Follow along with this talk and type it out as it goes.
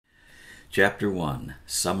Chapter 1,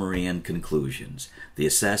 Summary and Conclusions. The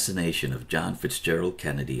assassination of John Fitzgerald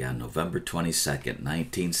Kennedy on November 22,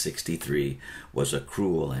 1963, was a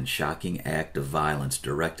cruel and shocking act of violence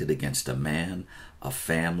directed against a man, a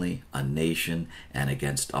family, a nation, and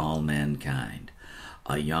against all mankind.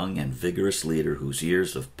 A young and vigorous leader whose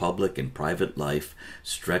years of public and private life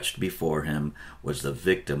stretched before him was the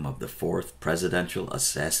victim of the fourth presidential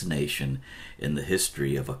assassination in the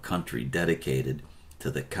history of a country dedicated to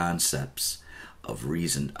the concepts of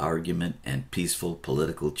reasoned argument and peaceful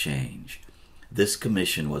political change. This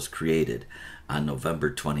commission was created on November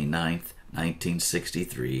 29,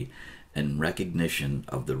 1963, in recognition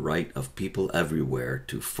of the right of people everywhere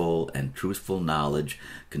to full and truthful knowledge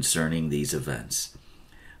concerning these events.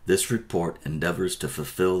 This report endeavors to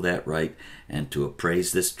fulfill that right and to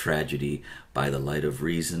appraise this tragedy by the light of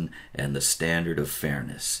reason and the standard of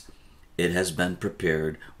fairness. It has been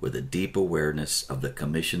prepared with a deep awareness of the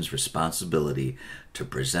Commission's responsibility to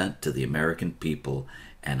present to the American people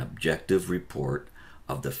an objective report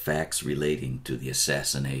of the facts relating to the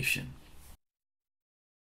assassination.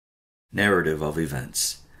 Narrative of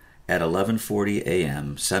events. At 11:40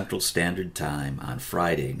 a.m. Central Standard Time on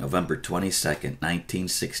Friday, November 22,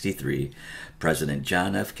 1963, President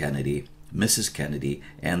John F. Kennedy, Mrs. Kennedy,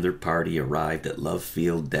 and their party arrived at Love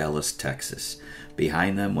Field, Dallas, Texas.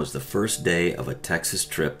 Behind them was the first day of a Texas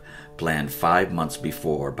trip planned 5 months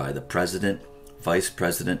before by the President, Vice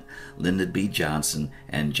President Lyndon B. Johnson,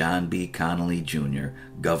 and John B. Connally, Jr.,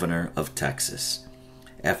 Governor of Texas.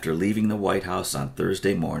 After leaving the White House on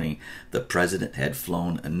Thursday morning, the President had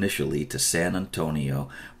flown initially to San Antonio,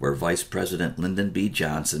 where Vice President Lyndon B.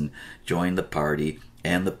 Johnson joined the party,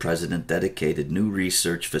 and the President dedicated new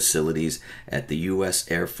research facilities at the U.S.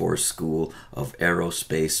 Air Force School of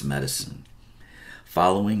Aerospace Medicine.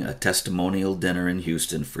 Following a testimonial dinner in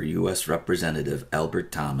Houston for U.S. Representative Albert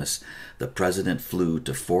Thomas, the President flew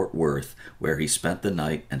to Fort Worth, where he spent the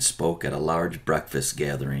night and spoke at a large breakfast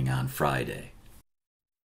gathering on Friday.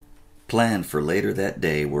 Planned for later that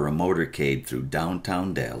day were a motorcade through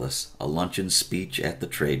downtown Dallas, a luncheon speech at the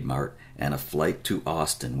Trade Mart, and a flight to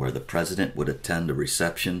Austin, where the President would attend a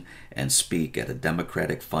reception and speak at a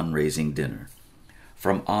Democratic fundraising dinner.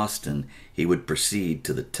 From Austin, he would proceed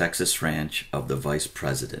to the Texas ranch of the Vice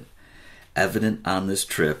President. Evident on this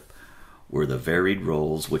trip were the varied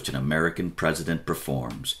roles which an American president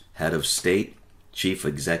performs: head of state, chief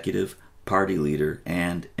executive, party leader,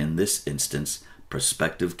 and, in this instance,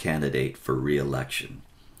 prospective candidate for re-election.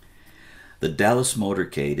 The Dallas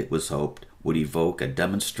motorcade, it was hoped, would evoke a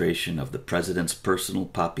demonstration of the President's personal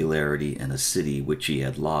popularity in a city which he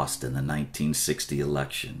had lost in the 1960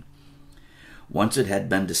 election. Once it had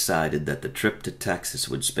been decided that the trip to Texas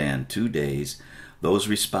would span 2 days, those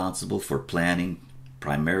responsible for planning,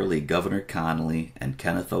 primarily Governor Connally and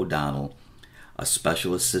Kenneth O'Donnell, a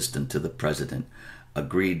special assistant to the President,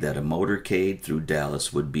 agreed that a motorcade through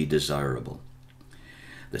Dallas would be desirable.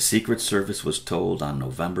 The Secret Service was told on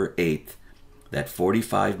November 8th that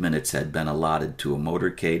 45 minutes had been allotted to a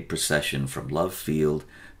motorcade procession from Love Field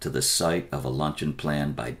to the site of a luncheon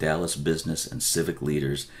planned by Dallas business and civic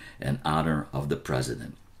leaders in honor of the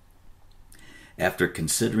President. After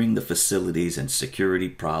considering the facilities and security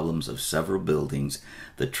problems of several buildings,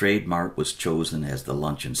 the Trade Mart was chosen as the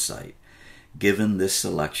luncheon site. Given this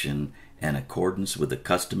selection, in accordance with the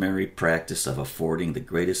customary practice of affording the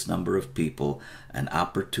greatest number of people an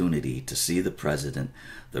opportunity to see the President,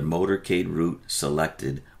 the motorcade route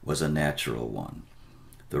selected was a natural one.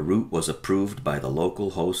 The route was approved by the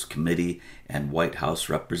local host committee and White House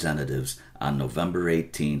representatives on November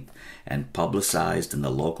 18th and publicized in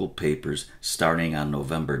the local papers starting on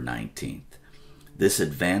November 19th. This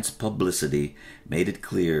advanced publicity made it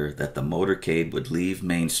clear that the motorcade would leave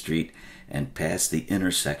Main Street and pass the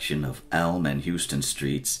intersection of Elm and Houston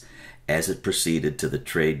Streets as it proceeded to the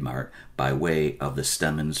Trade Mart by way of the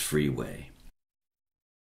Stemmons Freeway.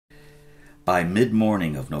 By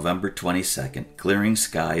mid-morning of November 22nd, clearing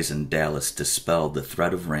skies in Dallas dispelled the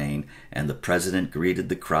threat of rain, and the President greeted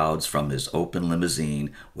the crowds from his open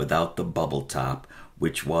limousine without the bubble top,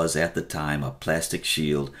 which was at the time a plastic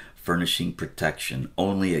shield furnishing protection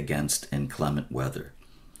only against inclement weather.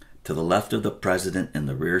 To the left of the President in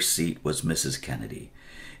the rear seat was Mrs. Kennedy.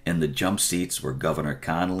 In the jump seats were Governor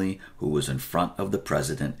Connally, who was in front of the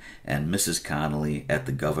President, and Mrs. Connally at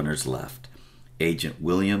the Governor's left. Agent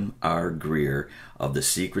William R. Greer of the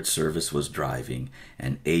Secret Service was driving,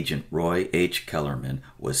 and Agent Roy H. Kellerman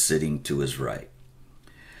was sitting to his right.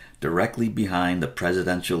 Directly behind the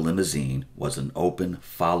presidential limousine was an open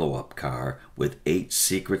follow-up car with 8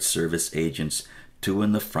 Secret Service agents, 2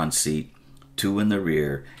 in the front seat, 2 in the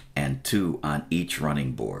rear, and 2 on each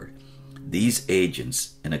running board. These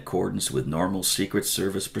agents, in accordance with normal Secret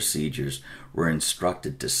Service procedures, were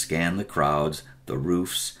instructed to scan the crowds, the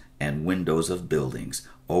roofs, and windows of buildings,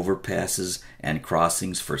 overpasses, and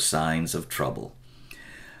crossings for signs of trouble.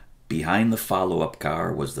 Behind the follow-up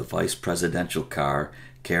car was the vice presidential car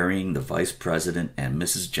carrying the Vice President and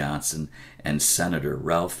Mrs. Johnson and Senator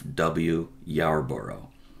Ralph W. Yarborough.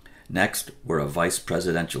 Next were a vice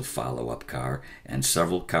presidential follow-up car and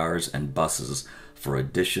several cars and buses for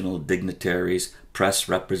additional dignitaries, press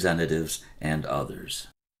representatives, and others.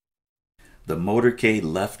 The motorcade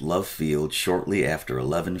left Love Field shortly after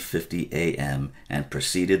 11:50 a.m. and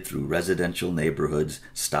proceeded through residential neighborhoods,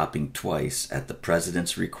 stopping twice at the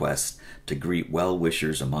president's request to greet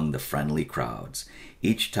well-wishers among the friendly crowds.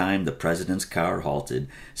 Each time the president's car halted,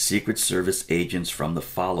 Secret Service agents from the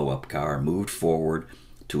follow-up car moved forward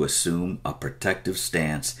to assume a protective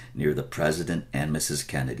stance near the president and Mrs.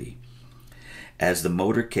 Kennedy. As the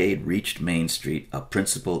motorcade reached Main Street, a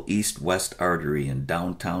principal east-west artery in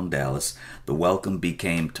downtown Dallas, the welcome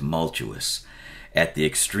became tumultuous. At the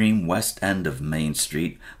extreme west end of Main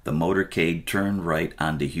Street, the motorcade turned right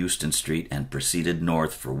onto Houston Street and proceeded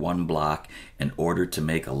north for 1 block in order to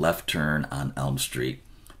make a left turn on Elm Street,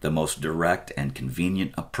 the most direct and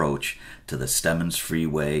convenient approach to the Stemmons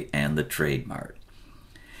Freeway and the Trade Mart.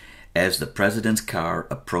 As the president's car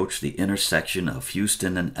approached the intersection of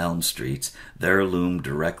Houston and Elm Streets, there loomed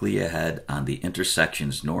directly ahead on the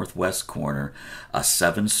intersection's northwest corner a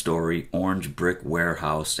 7-story orange brick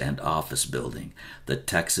warehouse and office building, the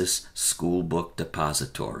Texas School Book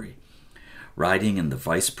Depository. Riding in the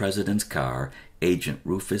vice president's car, Agent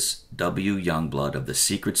Rufus W. Youngblood of the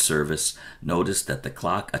Secret Service noticed that the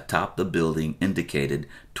clock atop the building indicated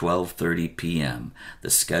 12:30 p.m., the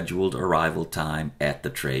scheduled arrival time at the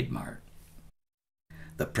Trade Mart.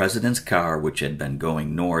 The president's car, which had been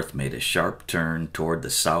going north, made a sharp turn toward the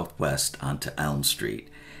southwest onto Elm Street.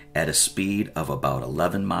 At a speed of about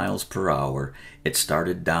 11 miles per hour, it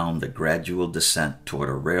started down the gradual descent toward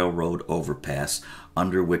a railroad overpass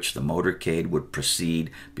under which the motorcade would proceed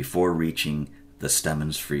before reaching the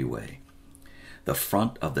Stemmons Freeway. The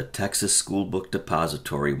front of the Texas School Book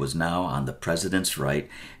Depository was now on the president's right,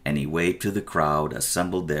 and he waved to the crowd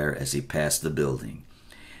assembled there as he passed the building.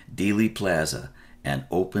 Dealey Plaza, an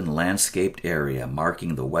open landscaped area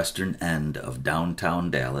marking the western end of downtown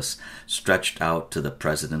Dallas, stretched out to the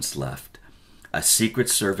president's left. A Secret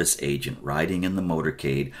Service agent riding in the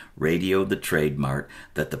motorcade radioed the Trade Mart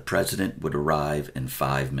that the president would arrive in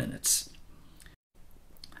 5 minutes.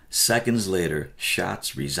 Seconds later,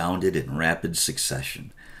 shots resounded in rapid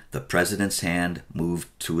succession. The president's hand moved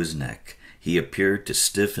to his neck. He appeared to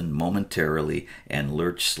stiffen momentarily and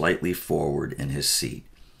lurch slightly forward in his seat.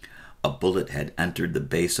 A bullet had entered the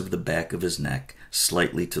base of the back of his neck,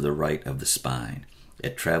 slightly to the right of the spine.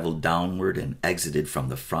 It traveled downward and exited from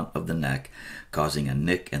the front of the neck, causing a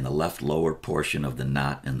nick in the left lower portion of the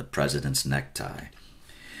knot in the president's necktie.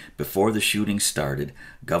 Before the shooting started,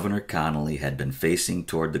 Governor Connally had been facing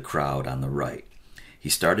toward the crowd on the right. He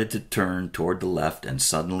started to turn toward the left and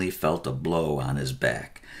suddenly felt a blow on his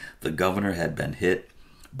back. The governor had been hit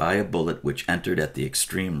by a bullet which entered at the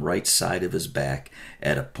extreme right side of his back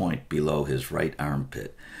at a point below his right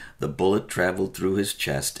armpit. The bullet traveled through his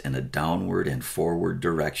chest in a downward and forward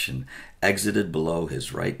direction, exited below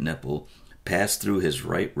his right nipple, passed through his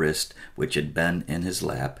right wrist, which had been in his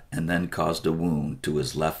lap, and then caused a wound to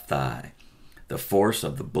his left thigh. The force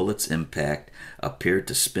of the bullet's impact appeared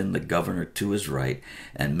to spin the governor to his right,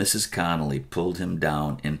 and Mrs. Connally pulled him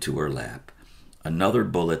down into her lap. Another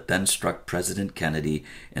bullet then struck President Kennedy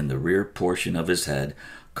in the rear portion of his head,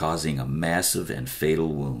 causing a massive and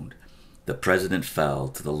fatal wound. The president fell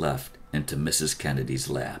to the left into Mrs. Kennedy's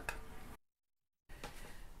lap.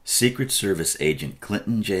 Secret Service agent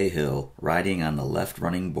Clinton J. Hill, riding on the left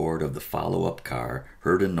running board of the follow-up car,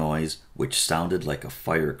 heard a noise which sounded like a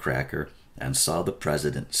firecracker and saw the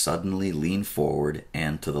president suddenly lean forward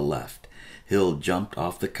and to the left. Hill jumped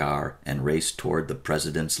off the car and raced toward the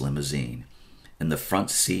president's limousine. In the front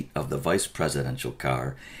seat of the vice presidential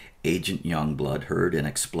car, Agent Youngblood heard an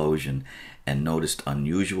explosion and noticed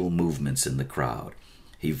unusual movements in the crowd.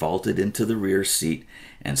 He vaulted into the rear seat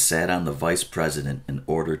and sat on the vice president in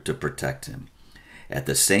order to protect him. At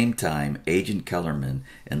the same time, Agent Kellerman,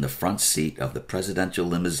 in the front seat of the presidential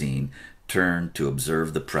limousine, turned to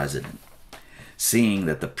observe the president. Seeing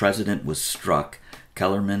that the president was struck,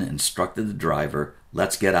 Kellerman instructed the driver,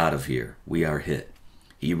 "Let's get out of here. We are hit."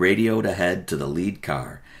 He radioed ahead to the lead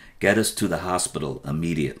car, "Get us to the hospital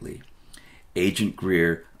immediately." Agent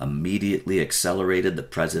Greer immediately accelerated the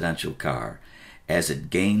presidential car. As it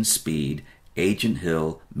gained speed, Agent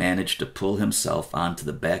Hill managed to pull himself onto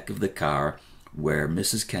the back of the car where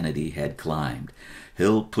Mrs. Kennedy had climbed.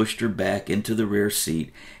 Hill pushed her back into the rear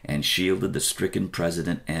seat and shielded the stricken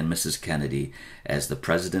president and Mrs. Kennedy as the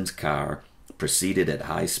president's car proceeded at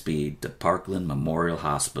high speed to Parkland Memorial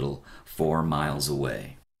Hospital 4 miles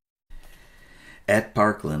away. At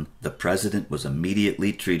Parkland, the president was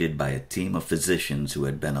immediately treated by a team of physicians who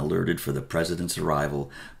had been alerted for the president's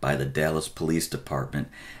arrival by the Dallas Police Department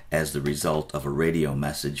as the result of a radio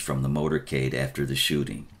message from the motorcade after the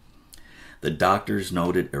shooting. The doctors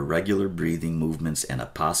noted irregular breathing movements and a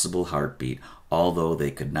possible heartbeat, although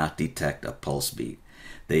they could not detect a pulse beat.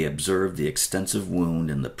 They observed the extensive wound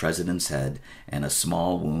in the president's head and a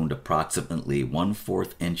small wound approximately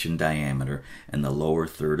 1/4 inch in diameter in the lower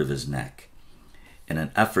third of his neck. In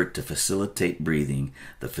an effort to facilitate breathing,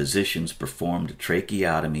 the physicians performed a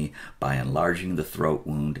tracheotomy by enlarging the throat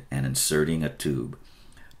wound and inserting a tube.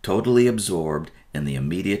 Totally absorbed in the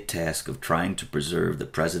immediate task of trying to preserve the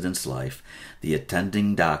president's life, the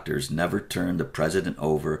attending doctors never turned the president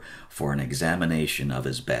over for an examination of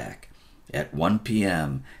his back. At 1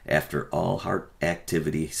 p.m., after all heart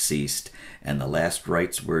activity ceased and the last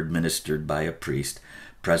rites were administered by a priest,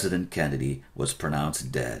 President Kennedy was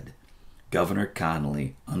pronounced dead. Governor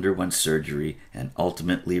Connally underwent surgery and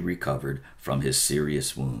ultimately recovered from his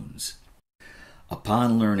serious wounds.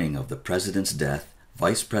 Upon learning of the president's death,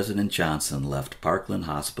 Vice President Johnson left Parkland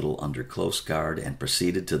Hospital under close guard and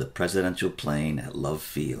proceeded to the presidential plane at Love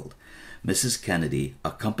Field. Mrs. Kennedy,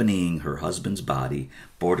 accompanying her husband's body,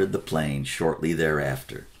 boarded the plane shortly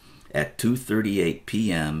thereafter. At 2:38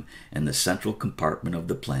 p.m. in the central compartment of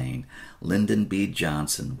the plane, Lyndon B.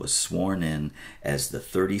 Johnson was sworn in as the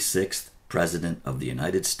 36th President of the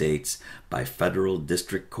United States by Federal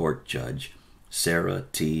District Court Judge Sarah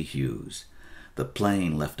T. Hughes. The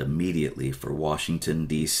plane left immediately for Washington,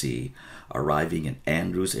 D.C., arriving at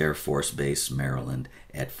Andrews Air Force Base, Maryland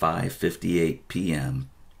at 5:58 p.m.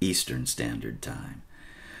 Eastern Standard Time.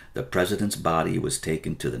 The president's body was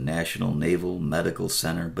taken to the National Naval Medical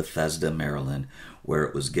Center, Bethesda, Maryland, where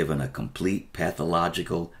it was given a complete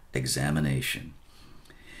pathological examination.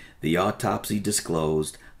 The autopsy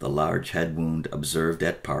disclosed the large head wound observed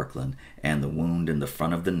at Parkland and the wound in the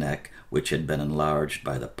front of the neck, which had been enlarged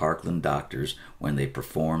by the Parkland doctors when they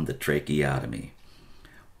performed the tracheotomy.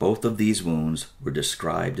 Both of these wounds were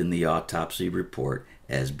described in the autopsy report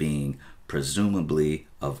as being presumably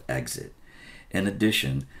of exit. In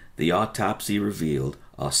addition, the autopsy revealed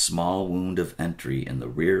a small wound of entry in the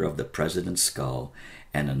rear of the president's skull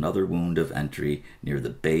and another wound of entry near the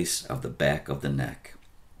base of the back of the neck.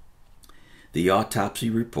 The autopsy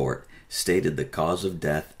report stated the cause of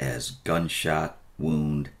death as gunshot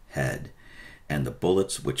wound head, and the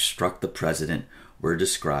bullets which struck the president were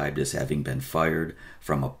described as having been fired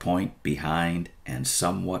from a point behind and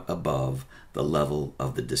somewhat above the level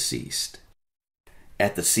of the deceased.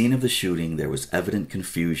 At the scene of the shooting, there was evident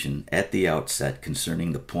confusion at the outset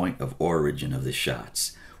concerning the point of origin of the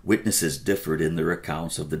shots. Witnesses differed in their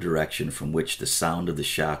accounts of the direction from which the sound of the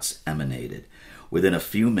shots emanated. Within a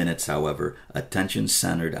few minutes, however, attention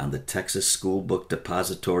centered on the Texas School Book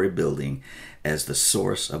Depository building as the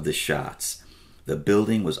source of the shots. The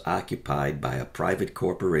building was occupied by a private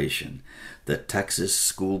corporation, the Texas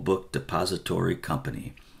School Book Depository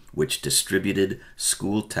Company, which distributed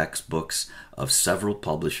school textbooks of several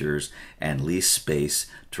publishers and leased space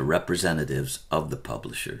to representatives of the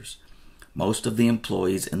publishers. Most of the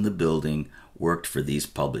employees in the building worked for these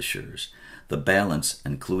publishers. The balance,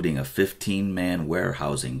 including a 15-man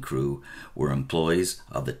warehousing crew, were employees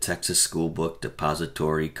of the Texas School Book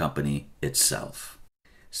Depository Company itself.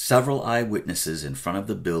 Several eyewitnesses in front of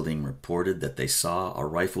the building reported that they saw a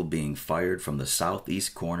rifle being fired from the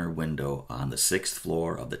southeast corner window on the 6th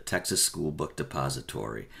floor of the Texas School Book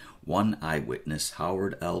Depository. One eyewitness,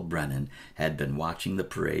 Howard L. Brennan, had been watching the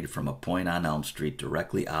parade from a point on Elm Street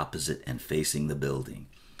directly opposite and facing the building.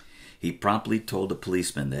 He promptly told a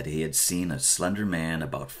policeman that he had seen a slender man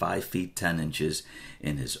about 5 feet 10 inches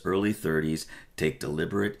in his early 30s take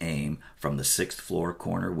deliberate aim from the 6th floor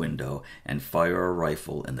corner window and fire a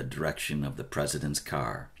rifle in the direction of the president's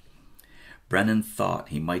car. Brennan thought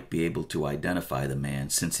he might be able to identify the man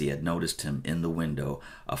since he had noticed him in the window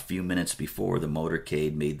a few minutes before the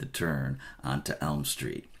motorcade made the turn onto Elm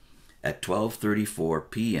Street. At 12:34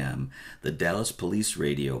 p.m., the Dallas Police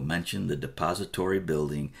Radio mentioned the depository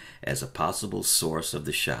building as a possible source of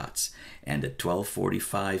the shots, and at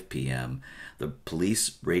 12:45 p.m., the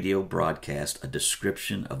police radio broadcast a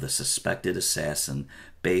description of the suspected assassin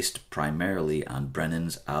based primarily on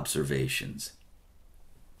Brennan's observations.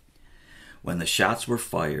 When the shots were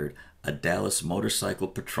fired, a Dallas motorcycle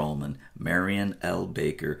patrolman, Marion L.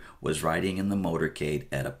 Baker, was riding in the motorcade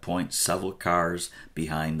at a point several cars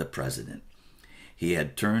behind the president. He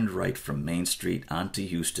had turned right from Main Street onto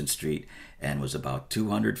Houston Street and was about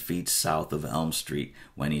 200 feet south of Elm Street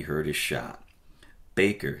when he heard a shot.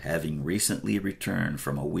 Baker, having recently returned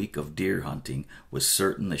from a week of deer hunting, was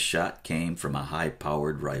certain the shot came from a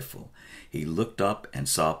high-powered rifle. He looked up and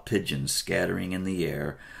saw pigeons scattering in the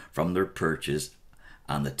air from their perches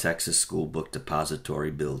on the Texas School Book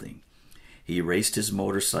Depository building. He raced his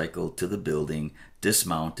motorcycle to the building,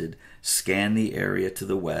 dismounted, scanned the area to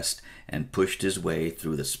the west, and pushed his way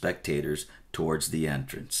through the spectators towards the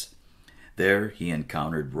entrance. There he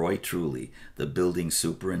encountered Roy Truly, the building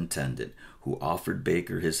superintendent, who offered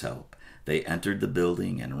Baker his help. They entered the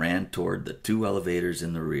building and ran toward the two elevators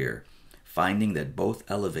in the rear. Finding that both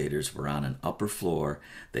elevators were on an upper floor,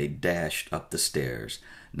 they dashed up the stairs.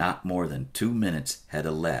 Not more than 2 minutes had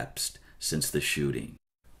elapsed since the shooting.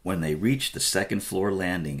 When they reached the second-floor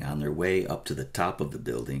landing on their way up to the top of the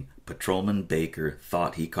building, Patrolman Baker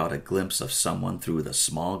thought he caught a glimpse of someone through the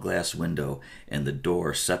small glass window in the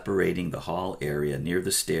door separating the hall area near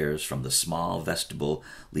the stairs from the small vestibule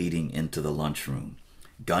leading into the lunchroom.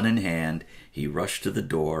 Gun in hand, he rushed to the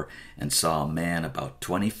door and saw a man about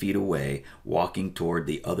 20 feet away walking toward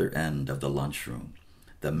the other end of the lunchroom.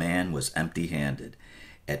 The man was empty-handed.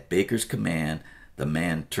 At Baker's command, the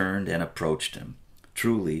man turned and approached him.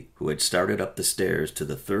 Truly, who had started up the stairs to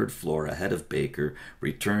the third floor ahead of Baker,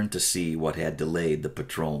 returned to see what had delayed the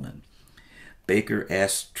patrolman. Baker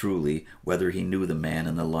asked Truly whether he knew the man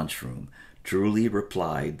in the lunchroom. Truly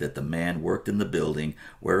replied that the man worked in the building,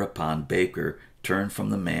 whereupon Baker turned from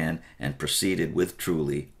the man and proceeded with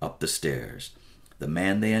Truly up the stairs. The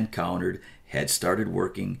man they encountered had started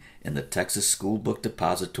working in the Texas School Book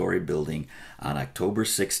Depository building on October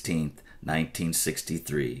 16,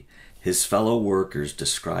 1963. His fellow workers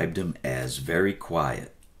described him as very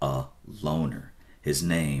quiet, a loner. His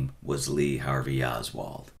name was Lee Harvey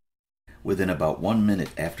Oswald. Within about 1 minute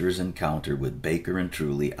after his encounter with Baker and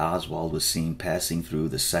Truly, Oswald was seen passing through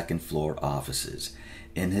the second-floor offices.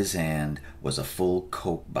 In his hand was a full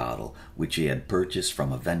Coke bottle, which he had purchased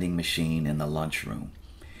from a vending machine in the lunchroom.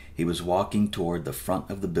 He was walking toward the front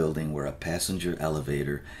of the building where a passenger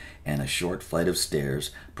elevator and a short flight of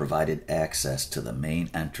stairs provided access to the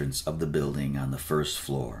main entrance of the building on the first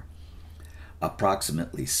floor.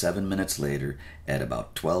 Approximately 7 minutes later, at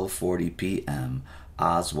about 12:40 p.m.,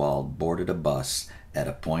 Oswald boarded a bus at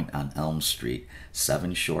a point on Elm Street,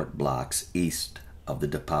 7 short blocks east of the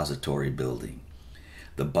depository building.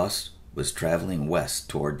 The bus was traveling west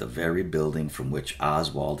toward the very building from which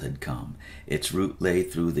Oswald had come. Its route lay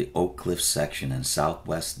through the Oak Cliff section in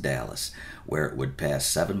southwest Dallas, where it would pass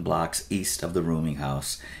 7 blocks east of the rooming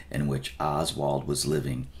house in which Oswald was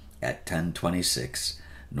living at 1026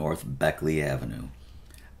 North Beckley Avenue.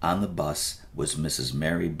 On the bus was Mrs.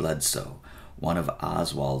 Mary Bledsoe, one of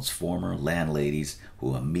Oswald's former landladies,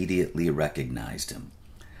 who immediately recognized him.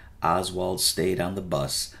 Oswald stayed on the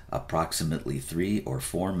bus approximately 3 or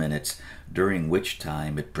 4 minutes, during which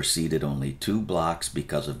time it proceeded only 2 blocks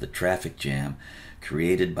because of the traffic jam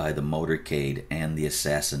created by the motorcade and the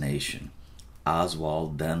assassination.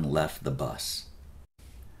 Oswald then left the bus.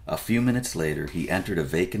 A few minutes later, he entered a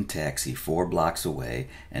vacant taxi 4 blocks away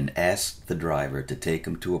and asked the driver to take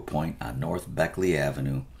him to a point on North Beckley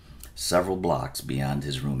Avenue, several blocks beyond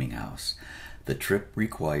his rooming house. The trip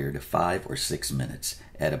required 5 or 6 minutes.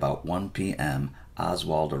 At about 1 p.m.,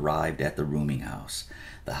 Oswald arrived at the rooming house.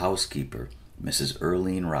 The housekeeper, Mrs.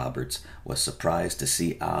 Earlene Roberts, was surprised to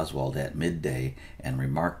see Oswald at midday and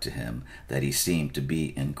remarked to him that he seemed to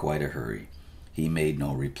be in quite a hurry. He made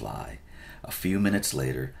no reply. A few minutes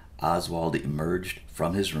later, Oswald emerged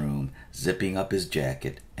from his room, zipping up his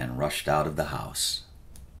jacket, and rushed out of the house.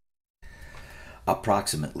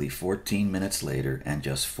 Approximately 14 minutes later, and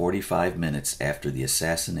just 45 minutes after the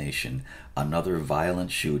assassination, another violent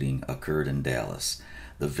shooting occurred in Dallas.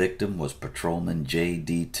 The victim was Patrolman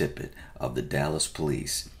J.D. Tippit of the Dallas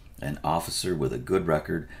Police, an officer with a good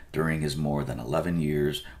record during his more than 11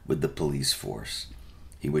 years with the police force.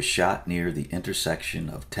 He was shot near the intersection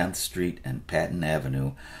of 10th Street and Patton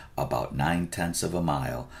Avenue, about 9/10 of a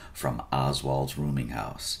mile from Oswald's rooming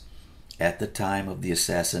house. At the time of the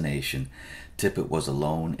assassination, Tippit was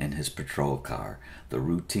alone in his patrol car, the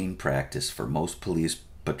routine practice for most police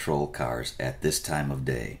patrol cars at this time of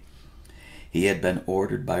day. He had been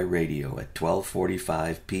ordered by radio at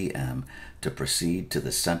 12:45 p.m. to proceed to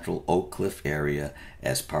the central Oak Cliff area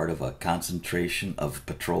as part of a concentration of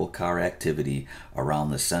patrol car activity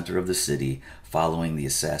around the center of the city following the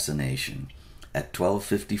assassination. At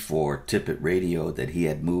 12:54, Tippit radioed that he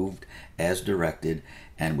had moved as directed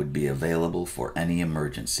and would be available for any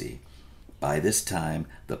emergency. By this time,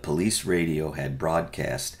 the police radio had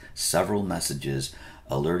broadcast several messages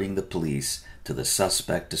alerting the police to the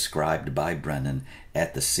suspect described by Brennan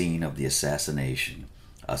at the scene of the assassination,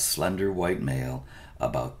 a slender white male,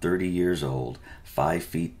 about 30 years old, 5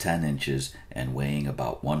 feet 10 inches, and weighing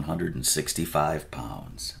about 165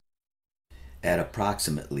 pounds. At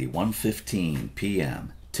approximately 1:15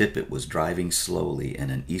 p.m., Tippit was driving slowly in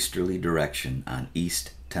an easterly direction on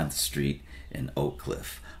East 10th Street in Oak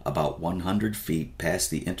Cliff. About 100 feet past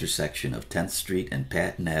the intersection of 10th Street and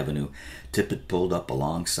Patton Avenue, Tippit pulled up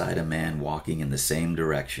alongside a man walking in the same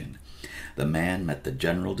direction. The man met the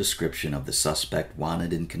general description of the suspect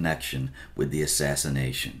wanted in connection with the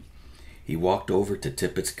assassination. He walked over to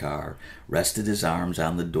Tippit's car, rested his arms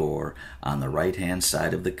on the door on the right-hand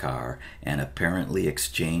side of the car, and apparently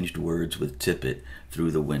exchanged words with Tippit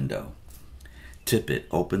through the window. Tippit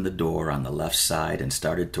opened the door on the left side and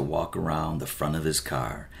started to walk around the front of his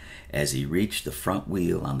car. As he reached the front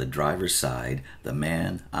wheel on the driver's side, the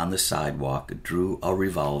man on the sidewalk drew a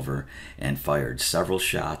revolver and fired several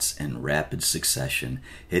shots in rapid succession,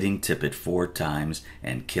 hitting Tippit 4 times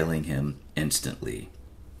and killing him instantly.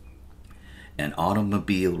 An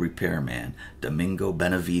automobile repairman, Domingo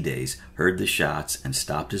Benavides, heard the shots and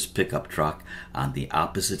stopped his pickup truck on the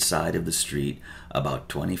opposite side of the street, about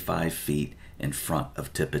 25 feet in front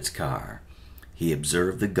of Tippit's car. He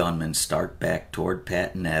observed the gunman start back toward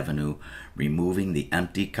Patton Avenue, removing the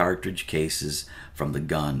empty cartridge cases from the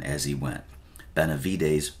gun as he went.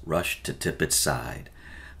 Benavides rushed to Tippit's side.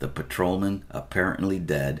 The patrolman, apparently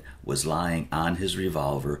dead, was lying on his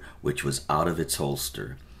revolver, which was out of its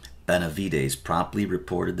holster. Benavides promptly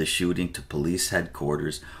reported the shooting to police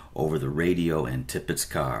headquarters over the radio in Tippit's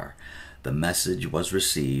car. The message was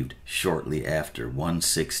received shortly after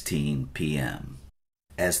 1:16 p.m.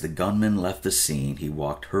 As the gunman left the scene, he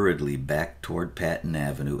walked hurriedly back toward Patton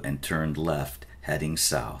Avenue and turned left, heading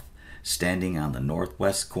south. Standing on the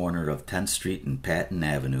northwest corner of 10th Street and Patton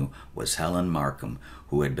Avenue was Helen Markham,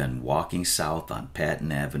 who had been walking south on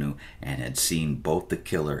Patton Avenue and had seen both the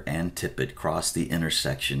killer and Tippit cross the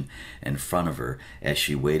intersection in front of her as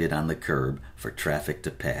she waited on the curb for traffic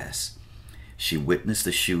to pass. She witnessed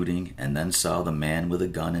the shooting and then saw the man with a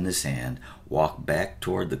gun in his hand walk back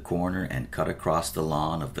toward the corner and cut across the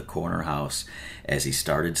lawn of the corner house as he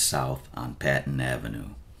started south on Patton Avenue.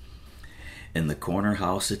 In the corner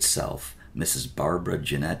house itself, Mrs. Barbara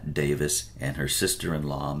Jeanette Davis and her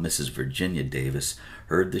sister-in-law, Mrs. Virginia Davis,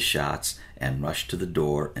 heard the shots and rushed to the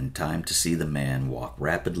door in time to see the man walk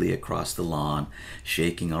rapidly across the lawn,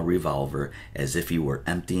 shaking a revolver as if he were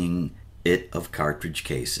emptying it of cartridge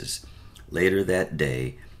cases. Later that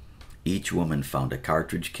day, each woman found a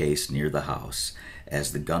cartridge case near the house.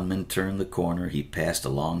 As the gunman turned the corner, he passed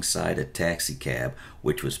alongside a taxicab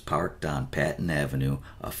which was parked on Patton Avenue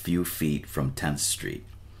a few feet from 10th Street.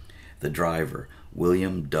 The driver,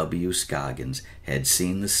 William W. Scoggins, had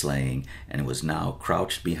seen the slaying and was now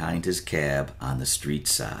crouched behind his cab on the street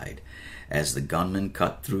side. As the gunman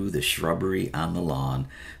cut through the shrubbery on the lawn,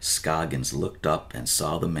 Scoggins looked up and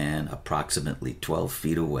saw the man approximately 12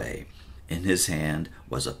 feet away. In his hand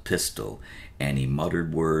was a pistol, and he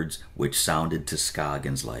muttered words which sounded to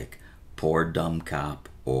Scoggins like, "Poor dumb cop,"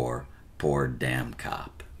 or "Poor damn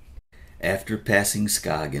cop." After passing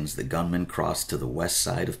Scoggins, the gunman crossed to the west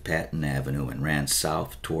side of Patton Avenue and ran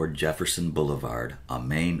south toward Jefferson Boulevard, a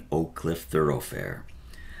main Oak Cliff thoroughfare.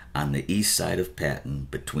 On the east side of Patton,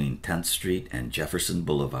 between 10th Street and Jefferson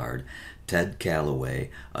Boulevard, Ted Calloway,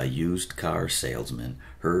 a used car salesman,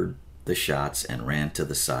 heard the shots and ran to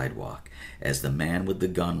the sidewalk. As the man with the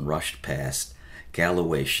gun rushed past,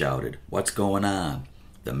 Calloway shouted, "What's going on?"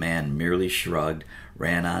 The man merely shrugged,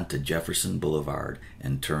 ran on to Jefferson Boulevard,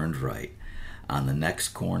 and turned right. On the next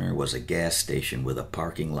corner was a gas station with a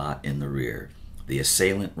parking lot in the rear. The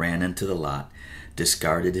assailant ran into the lot,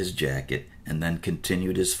 discarded his jacket, and then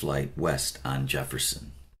continued his flight west on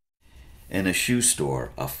Jefferson. In a shoe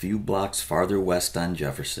store a few blocks farther west on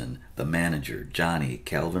Jefferson, the manager, Johnny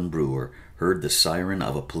Calvin Brewer, heard the siren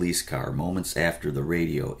of a police car moments after the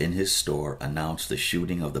radio in his store announced the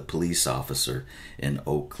shooting of the police officer in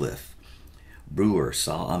Oak Cliff. Brewer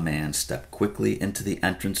saw a man step quickly into the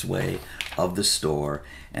entranceway of the store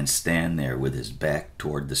and stand there with his back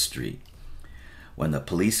toward the street. When the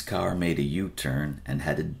police car made a U-turn and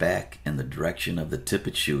headed back in the direction of the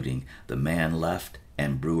Tippit shooting, the man left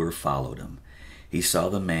and Brewer followed him. He saw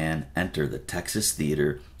the man enter the Texas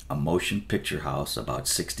Theater, a motion picture house about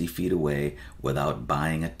 60 feet away, without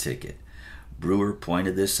buying a ticket. Brewer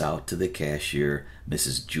pointed this out to the cashier,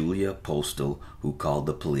 Mrs. Julia Postal, who called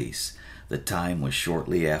the police. The time was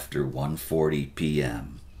shortly after 1:40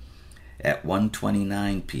 p.m. At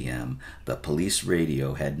 1:29 p.m., the police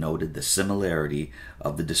radio had noted the similarity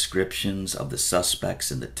of the descriptions of the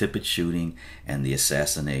suspects in the Tippit shooting and the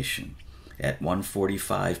assassination. At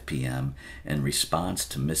 1:45 p.m., in response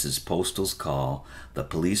to Mrs. Postal's call, the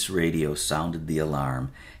police radio sounded the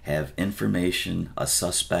alarm, "Have information, a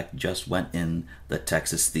suspect just went in the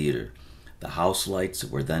Texas Theater." The house lights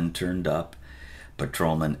were then turned up.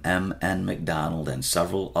 Patrolman M.N. McDonald and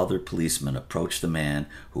several other policemen approached the man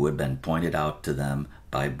who had been pointed out to them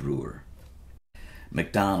by Brewer.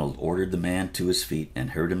 McDonald ordered the man to his feet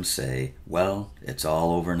and heard him say, "Well, it's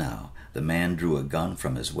all over now." The man drew a gun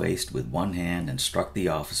from his waist with one hand and struck the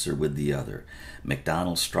officer with the other.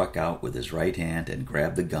 McDonald struck out with his right hand and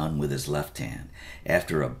grabbed the gun with his left hand.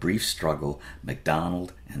 After a brief struggle,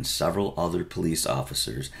 McDonald and several other police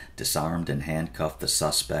officers disarmed and handcuffed the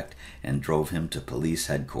suspect and drove him to police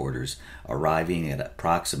headquarters, arriving at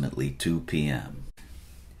approximately 2 p.m.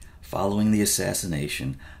 Following the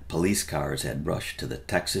assassination, police cars had rushed to the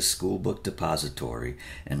Texas School Book Depository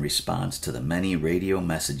in response to the many radio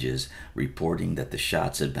messages reporting that the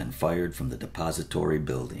shots had been fired from the depository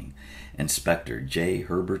building. Inspector J.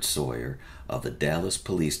 Herbert Sawyer of the Dallas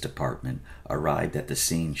Police Department arrived at the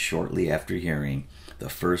scene shortly after hearing the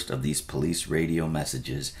first of these police radio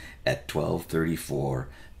messages at 12:34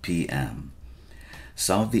 p.m.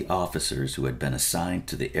 Some of the officers who had been assigned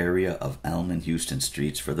to the area of Elm and Houston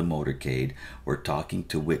Streets for the motorcade were talking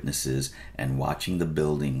to witnesses and watching the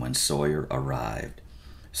building when Sawyer arrived.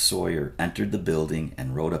 Sawyer entered the building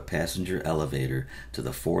and rode a passenger elevator to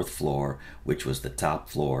the 4th floor, which was the top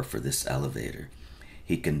floor for this elevator.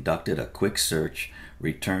 He conducted a quick search,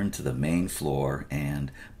 returned to the main floor,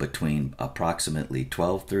 and, between approximately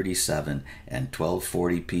 12:37 and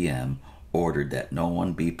 12:40 p.m., ordered that no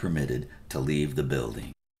one be permitted to leave the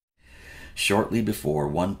building. Shortly before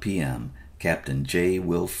 1 p.m., Captain J.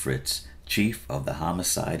 Will Fritz, Chief of the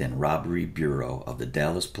Homicide and Robbery Bureau of the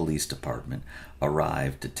Dallas Police Department,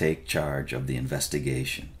 arrived to take charge of the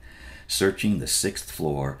investigation. Searching the 6th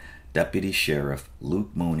floor, Deputy Sheriff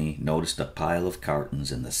Luke Mooney noticed a pile of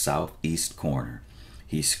cartons in the southeast corner.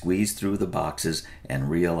 He squeezed through the boxes and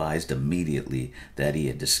realized immediately that he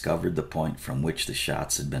had discovered the point from which the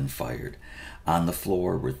shots had been fired. On the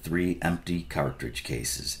floor were 3 empty cartridge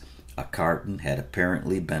cases. A carton had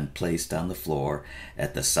apparently been placed on the floor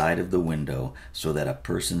at the side of the window so that a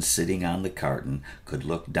person sitting on the carton could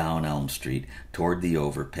look down Elm Street toward the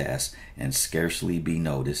overpass and scarcely be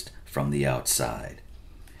noticed from the outside.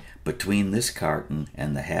 Between this carton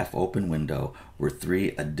and the half-open window were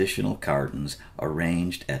 3 additional cartons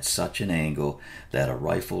arranged at such an angle that a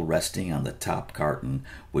rifle resting on the top carton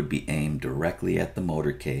would be aimed directly at the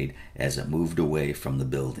motorcade as it moved away from the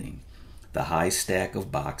building. The high stack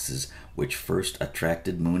of boxes, which first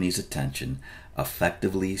attracted Mooney's attention,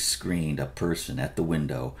 effectively screened a person at the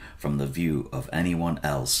window from the view of anyone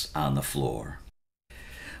else on the floor.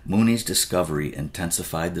 Mooney's discovery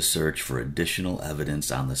intensified the search for additional evidence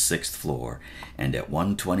on the 6th floor, and at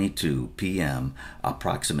 1:22 p.m.,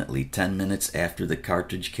 approximately 10 minutes after the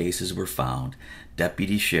cartridge cases were found,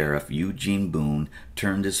 Deputy Sheriff Eugene Boone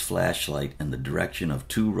turned his flashlight in the direction of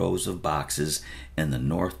 2 rows of boxes in the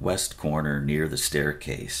northwest corner near the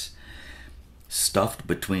staircase. Stuffed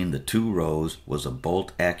between the 2 rows was a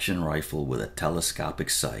bolt-action rifle with a telescopic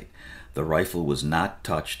sight. The rifle was not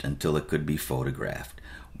touched until it could be photographed.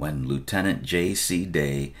 When Lieutenant J.C.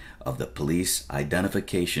 Day of the Police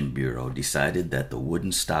Identification Bureau decided that the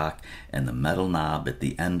wooden stock and the metal knob at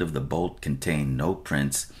the end of the bolt contained no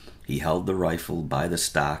prints, he held the rifle by the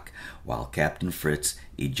stock while Captain Fritz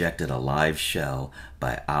ejected a live shell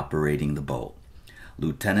by operating the bolt.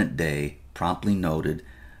 Lieutenant Day promptly noted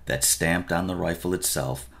that stamped on the rifle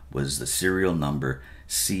itself was the serial number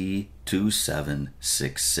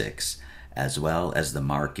C2766, as well as the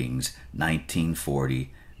markings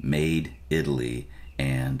 1940, Made Italy,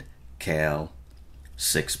 and Cal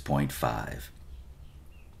 6.5.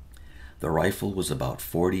 The rifle was about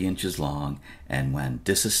 40 inches long, and when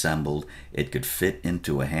disassembled, it could fit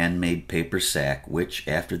into a handmade paper sack which,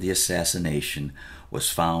 after the assassination, was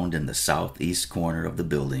found in the southeast corner of the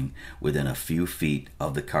building within a few feet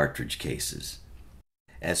of the cartridge cases.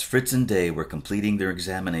 As Fritz and Day were completing their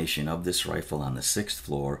examination of this rifle on the 6th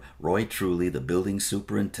floor, Roy Truly, the building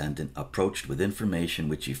superintendent, approached with information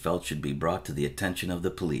which he felt should be brought to the attention of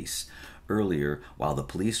the police. Earlier, while the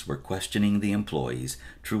police were questioning the employees,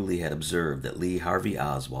 Truly had observed that Lee Harvey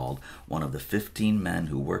Oswald, one of the 15 men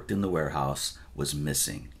who worked in the warehouse, was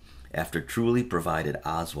missing. After Truly provided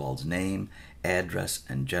Oswald's name, address,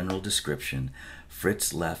 and general description,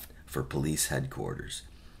 Fritz left for police headquarters.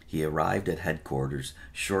 He arrived at headquarters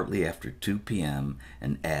shortly after 2 p.m.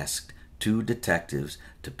 and asked 2 detectives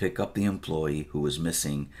to pick up the employee who was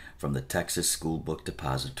missing from the Texas School Book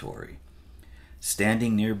Depository.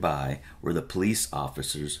 Standing nearby were the police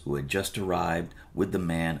officers who had just arrived with the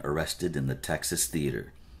man arrested in the Texas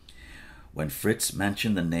theater. When Fritz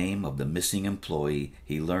mentioned the name of the missing employee,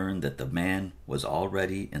 he learned that the man was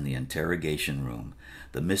already in the interrogation room.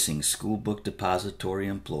 The missing school book depository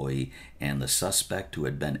employee and the suspect who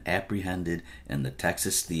had been apprehended in the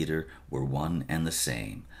Texas theater were one and the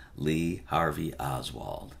same, Lee Harvey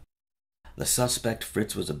Oswald. The suspect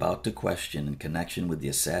Fritz was about to question in connection with the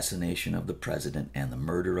assassination of the president and the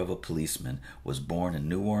murder of a policeman was born in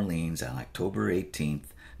New Orleans on October 18,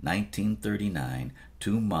 1939,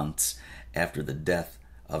 2 months after the death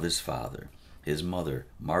of his father. His mother,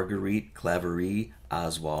 Marguerite Claverie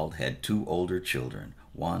Oswald, had 2 older children.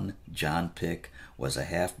 One, John Pick, was a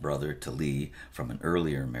half-brother to Lee from an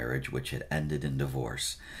earlier marriage which had ended in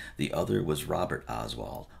divorce. The other was Robert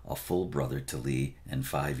Oswald, a full brother to Lee and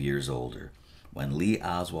 5 years older. When Lee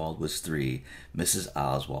Oswald was 3, Mrs.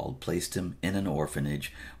 Oswald placed him in an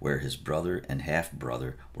orphanage where his brother and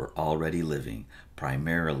half-brother were already living,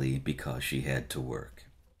 primarily because she had to work.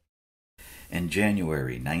 In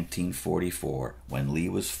January 1944, when Lee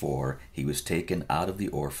was 4, he was taken out of the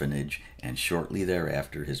orphanage, and shortly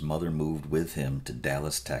thereafter his mother moved with him to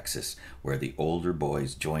Dallas, Texas, where the older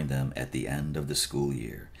boys joined them at the end of the school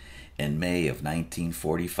year. In May of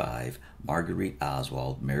 1945, Marguerite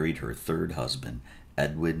Oswald married her 3rd husband,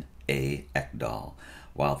 Edwin A. Ekdahl.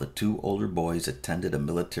 While the 2 older boys attended a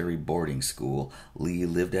military boarding school, Lee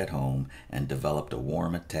lived at home and developed a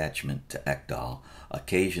warm attachment to Ekdahl,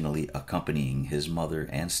 occasionally accompanying his mother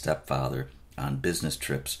and stepfather on business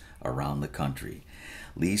trips around the country.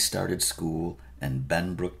 Lee started school in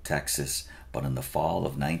Benbrook, Texas, but in the fall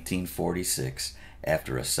of 1946,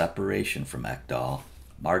 after a separation from Ekdahl,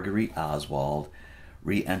 Marguerite Oswald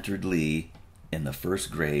re-entered Lee in the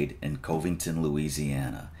 1st grade in Covington,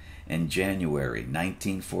 Louisiana. In January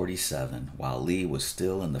 1947, while Lee was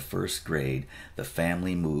still in the 1st grade, the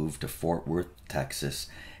family moved to Fort Worth, Texas,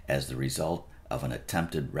 as the result of an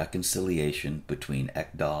attempted reconciliation between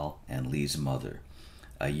Ekdahl and Lee's mother.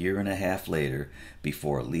 A year and a half later,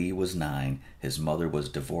 before Lee was 9, his mother was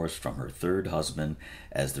divorced from her 3rd husband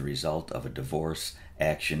as the result of a divorce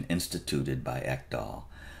action instituted by Ekdahl.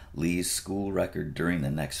 Lee's school record during the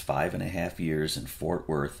next 5.5 years in Fort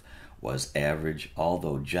Worth was average,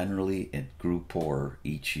 although generally it grew poorer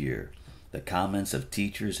each year. The comments of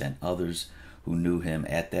teachers and others who knew him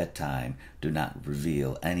at that time do not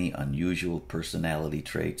reveal any unusual personality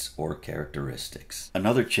traits or characteristics.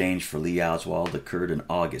 Another change for Lee Oswald occurred in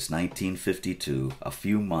August 1952, a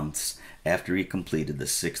few months after he completed the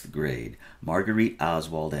 6th grade. Marguerite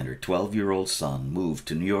Oswald and her 12-year-old son moved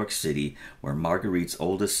to New York City, where Marguerite's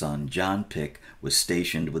oldest son, John Pick, was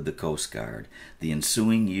stationed with the Coast Guard. The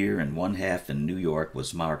ensuing year and 1/2 in New York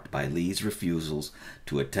was marked by Lee's refusals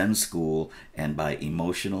to attend school and by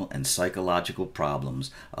emotional and psychological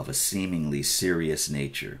problems of a seemingly serious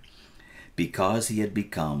nature. Because he had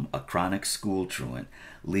become a chronic school truant,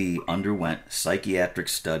 Lee underwent psychiatric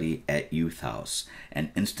study at Youth House,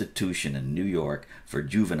 an institution in New York for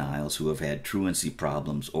juveniles who have had truancy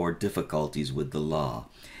problems or difficulties with the law,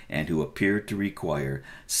 and who appeared to require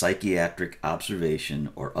psychiatric observation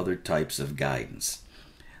or other types of guidance.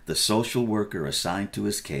 The social worker assigned to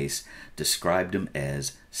his case described him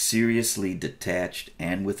as seriously detached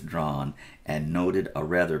and withdrawn, and noted a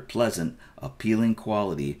rather pleasant, appealing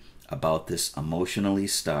quality about this emotionally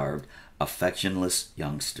starved, affectionless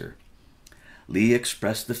youngster. Lee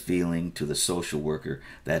expressed the feeling to the social worker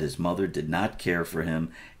that his mother did not care for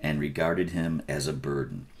him and regarded him as a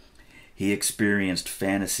burden. He experienced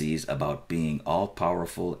fantasies about being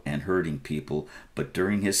all-powerful and hurting people, but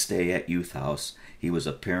during his stay at Youth House, he was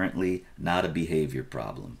apparently not a behavior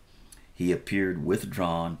problem. He appeared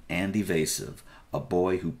withdrawn and evasive, a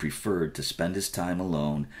boy who preferred to spend his time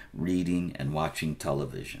alone, reading and watching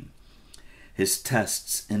television. His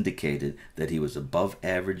tests indicated that he was above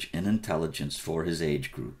average in intelligence for his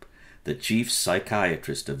age group. The chief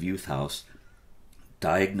psychiatrist of Youth House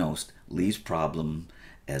diagnosed Lee's problem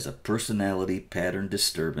as a personality pattern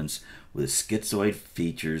disturbance with schizoid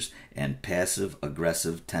features and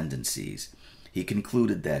passive-aggressive tendencies. He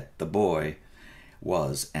concluded that the boy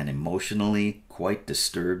was an emotionally quite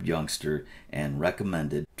disturbed youngster and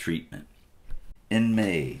recommended treatment. In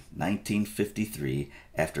May 1953,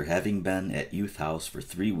 after having been at Youth House for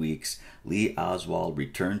 3 weeks, Lee Oswald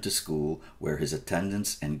returned to school where his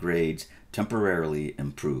attendance and grades temporarily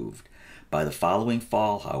improved. By the following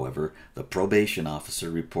fall, however, the probation officer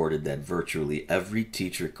reported that virtually every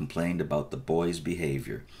teacher complained about the boy's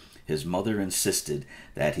behavior. His mother insisted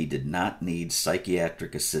that he did not need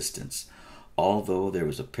psychiatric assistance. Although there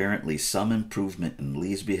was apparently some improvement in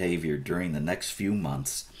Lee's behavior during the next few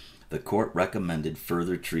months, the court recommended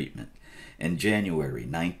further treatment. In January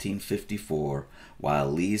 1954, while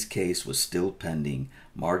Lee's case was still pending,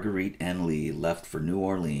 Marguerite and Lee left for New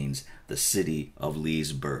Orleans, the city of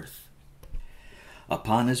Lee's birth.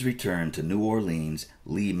 Upon his return to New Orleans,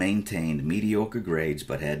 Lee maintained mediocre grades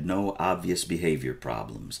but had no obvious behavior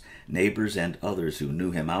problems. Neighbors and others who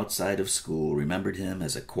knew him outside of school remembered him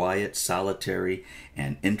as a quiet, solitary,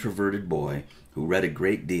 and introverted boy who read a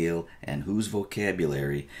great deal and whose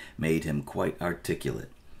vocabulary made him quite articulate.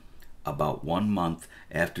 About 1 month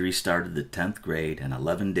after he started the 10th grade and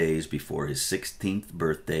 11 days before his 16th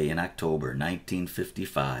birthday in October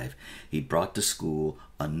 1955, he brought to school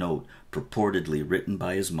a note purportedly written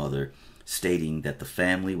by his mother stating that the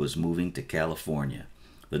family was moving to California.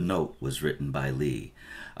 The note was written by Lee.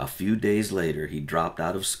 A few days later, he dropped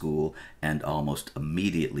out of school and almost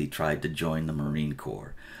immediately tried to join the Marine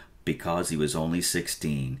Corps. Because he was only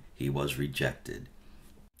 16, he was rejected.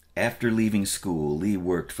 After leaving school, Lee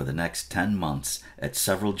worked for the next 10 months at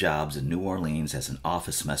several jobs in New Orleans as an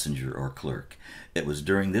office messenger or clerk. It was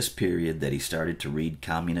during this period that he started to read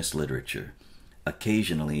communist literature.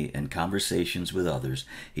 Occasionally, in conversations with others,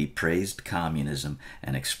 he praised communism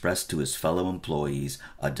and expressed to his fellow employees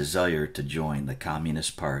a desire to join the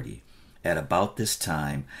Communist Party. At about this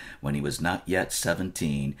time, when he was not yet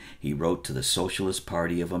 17, he wrote to the Socialist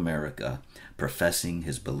Party of America, professing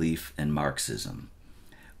his belief in Marxism.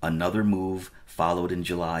 Another move followed in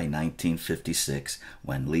July 1956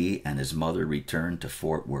 when Lee and his mother returned to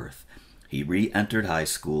Fort Worth. He re-entered high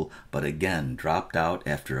school but again dropped out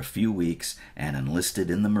after a few weeks and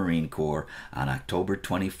enlisted in the Marine Corps on October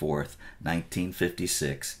 24,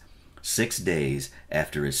 1956, 6 days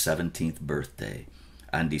after his 17th birthday.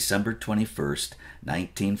 On December 21,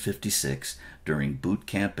 1956, during boot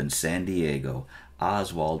camp in San Diego,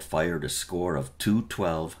 Oswald fired a score of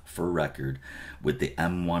 .212 for record with the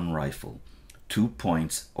M1 rifle, 2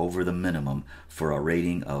 points over the minimum for a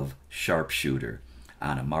rating of sharpshooter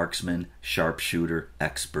on a marksman sharpshooter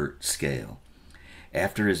expert scale.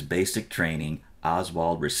 After his basic training,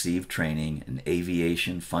 Oswald received training in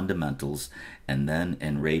aviation fundamentals and then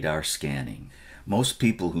in radar scanning. Most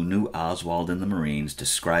people who knew Oswald in the Marines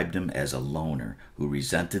described him as a loner who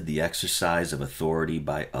resented the exercise of authority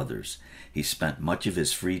by others. He spent much of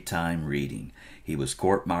his free time reading. He was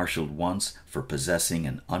court-martialed once for possessing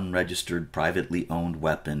an unregistered privately owned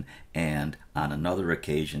weapon and, on another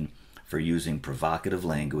occasion, for using provocative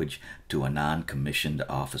language to a non-commissioned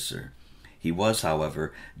officer. He was,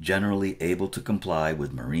 however, generally able to comply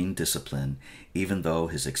with Marine discipline, even though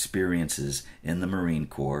his experiences in the Marine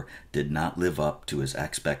Corps did not live up to his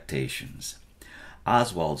expectations.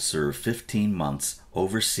 Oswald served 15 months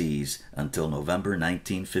overseas until November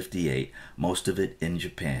 1958, most of it in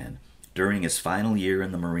Japan. During his final year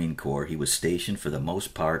in the Marine Corps, he was stationed for the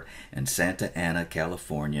most part in Santa Ana,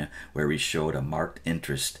 California, where he showed a marked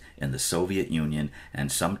interest in the Soviet Union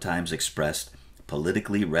and sometimes expressed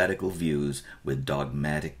politically radical views with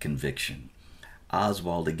dogmatic conviction.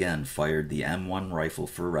 Oswald again fired the M1 rifle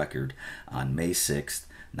for record on May 6,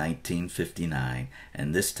 1959,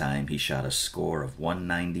 and this time he shot a score of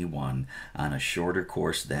 191 on a shorter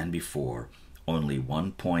course than before, only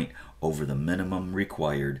 1 point over the minimum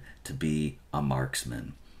required to be a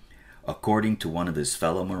marksman. According to one of his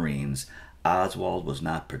fellow Marines, Oswald was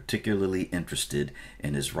not particularly interested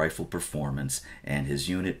in his rifle performance, and his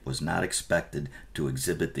unit was not expected to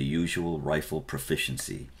exhibit the usual rifle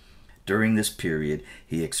proficiency. During this period,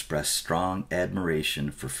 he expressed strong admiration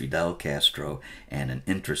for Fidel Castro and an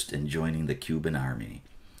interest in joining the Cuban army.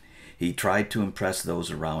 He tried to impress those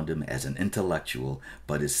around him as an intellectual,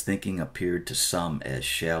 but his thinking appeared to some as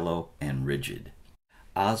shallow and rigid.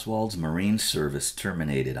 Oswald's Marine service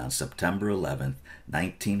terminated on September 11,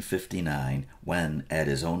 1959, when, at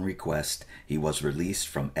his own request, he was released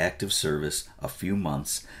from active service a few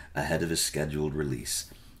months ahead of his scheduled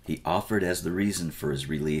release. He offered as the reason for his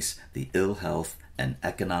release the ill health and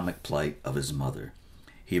economic plight of his mother.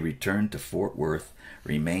 He returned to Fort Worth,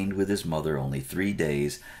 remained with his mother only 3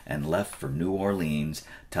 days, and left for New Orleans,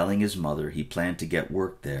 telling his mother he planned to get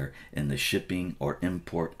work there in the shipping or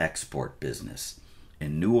import-export business.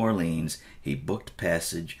 In New Orleans, he booked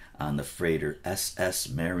passage on the freighter SS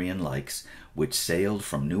Marion Likes, which sailed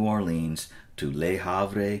from New Orleans to Le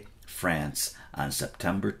Havre, France, on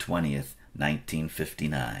September 20th,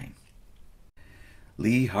 1959.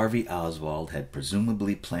 Lee Harvey Oswald had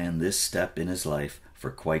presumably planned this step in his life for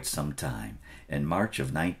quite some time. In March of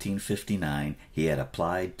 1959, he had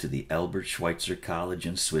applied to the Albert Schweitzer College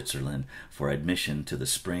in Switzerland for admission to the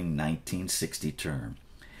spring 1960 term.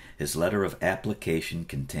 His letter of application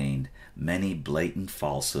contained many blatant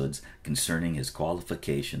falsehoods concerning his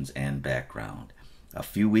qualifications and background. A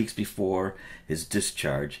few weeks before his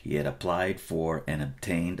discharge, he had applied for and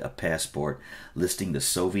obtained a passport listing the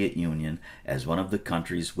Soviet Union as one of the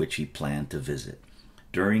countries which he planned to visit.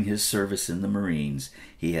 During his service in the Marines,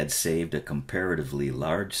 he had saved a comparatively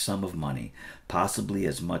large sum of money, possibly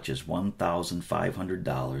as much as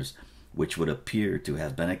 $1,500, which would appear to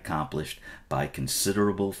have been accomplished by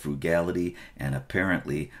considerable frugality and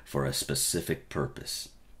apparently for a specific purpose.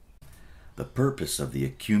 The purpose of the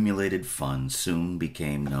accumulated funds soon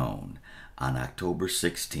became known. On October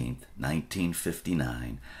 16,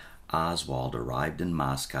 1959, Oswald arrived in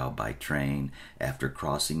Moscow by train after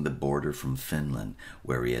crossing the border from Finland,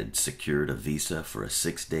 where he had secured a visa for a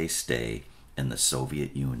 6-day stay in the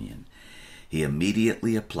Soviet Union. He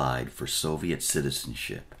immediately applied for Soviet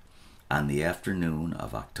citizenship. On the afternoon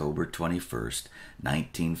of October 21st,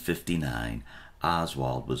 1959,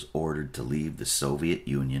 Oswald was ordered to leave the Soviet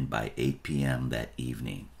Union by 8 p.m. that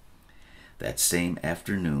evening. That same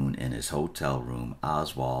afternoon, in his hotel room,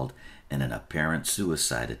 Oswald, in an apparent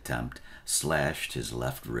suicide attempt, slashed his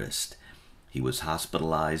left wrist. He was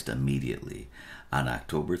hospitalized immediately. On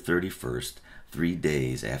October 31st, 3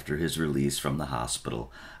 days after his release from the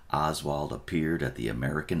hospital, Oswald appeared at the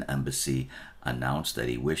American Embassy, announced that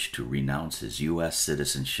he wished to renounce his U.S.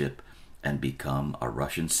 citizenship and become a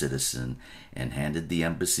Russian citizen, and handed the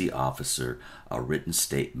embassy officer a written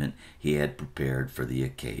statement he had prepared for the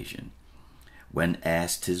occasion. When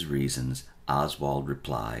asked his reasons, Oswald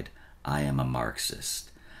replied, "I am a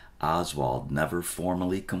Marxist." Oswald never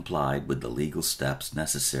formally complied with the legal steps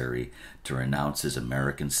necessary to renounce his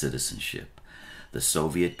American citizenship. The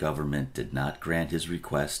Soviet government did not grant his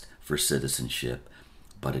request for citizenship,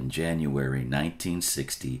 but in January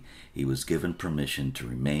 1960, he was given permission to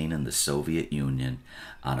remain in the Soviet Union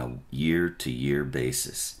on a year-to-year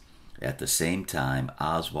basis. At the same time,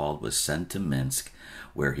 Oswald was sent to Minsk,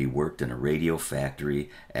 where he worked in a radio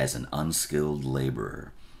factory as an unskilled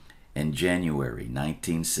laborer. In January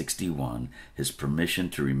 1961, his permission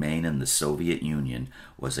to remain in the Soviet Union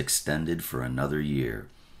was extended for another year.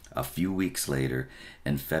 A few weeks later,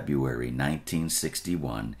 in February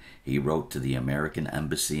 1961, he wrote to the American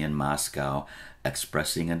Embassy in Moscow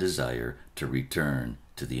expressing a desire to return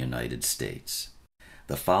to the United States.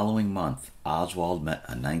 The following month, Oswald met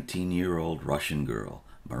a 19-year-old Russian girl,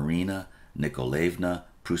 Marina Nikolaevna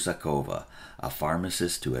Prusakova, a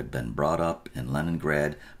pharmacist who had been brought up in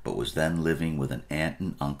Leningrad but was then living with an aunt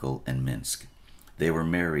and uncle in Minsk. They were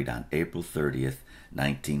married on April 30th,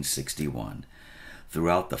 1961.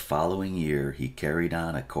 Throughout the following year, he carried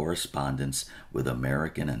on a correspondence with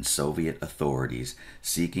American and Soviet authorities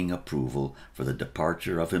seeking approval for the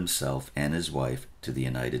departure of himself and his wife to the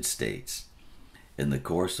United States. In the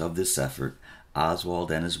course of this effort,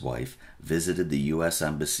 Oswald and his wife visited the U.S.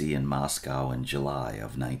 Embassy in Moscow in July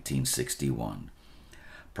of 1961.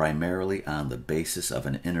 Primarily on the basis of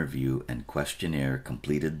an interview and questionnaire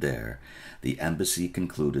completed there, the embassy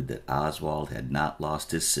concluded that Oswald had not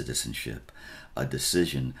lost his citizenship, a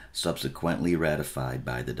decision subsequently ratified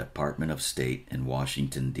by the Department of State in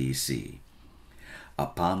Washington, D.C.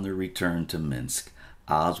 Upon their return to Minsk,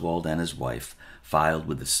 Oswald and his wife filed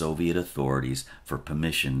with the Soviet authorities for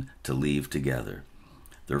permission to leave together.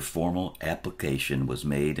 Their formal application was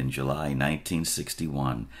made in July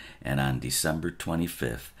 1961, and on December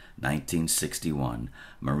 25, 1961,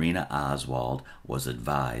 Marina Oswald was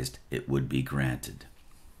advised it would be granted.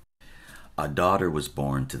 A daughter was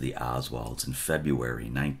born to the Oswalds in February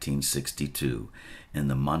 1962. In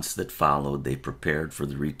the months that followed, they prepared for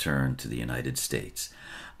the return to the United States.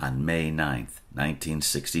 On May 9,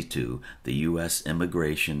 1962, the U.S.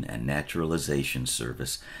 Immigration and Naturalization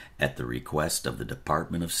Service, at the request of the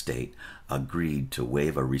Department of State, agreed to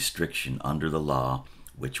waive a restriction under the law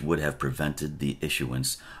which would have prevented the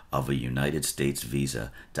issuance of a United States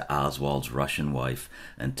visa to Oswald's Russian wife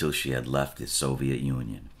until she had left the Soviet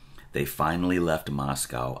Union. They finally left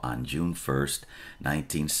Moscow on June 1,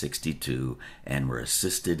 1962, and were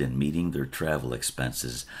assisted in meeting their travel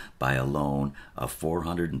expenses by a loan of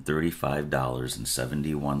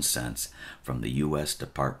 $435.71 from the U.S.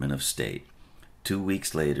 Department of State. 2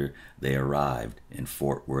 weeks later, they arrived in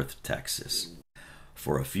Fort Worth, Texas.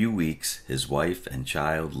 For a few weeks, his wife and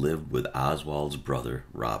child lived with Oswald's brother,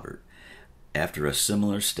 Robert. After a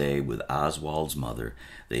similar stay with Oswald's mother,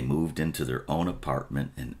 they moved into their own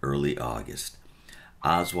apartment in early August.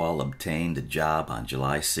 Oswald obtained a job on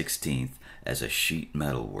July 16th as a sheet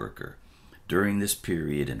metal worker. During this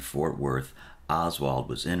period in Fort Worth, Oswald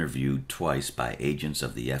was interviewed twice by agents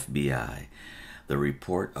of the FBI. The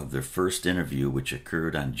report of their first interview, which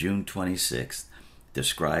occurred on June 26th,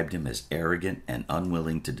 described him as arrogant and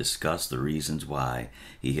unwilling to discuss the reasons why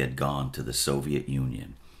he had gone to the Soviet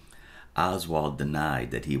Union. Oswald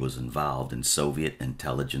denied that he was involved in Soviet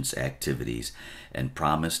intelligence activities and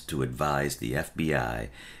promised to advise the FBI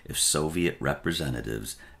if Soviet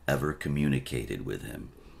representatives ever communicated with him.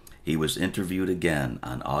 He was interviewed again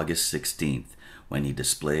on August 16th when he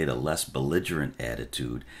displayed a less belligerent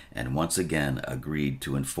attitude and once again agreed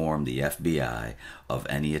to inform the FBI of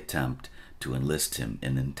any attempt to enlist him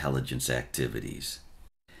in intelligence activities.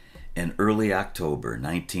 In early October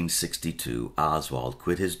 1962, Oswald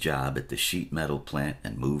quit his job at the sheet metal plant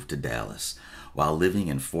and moved to Dallas. While living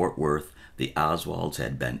in Fort Worth, the Oswalds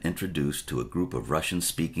had been introduced to a group of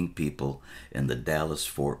Russian-speaking people in the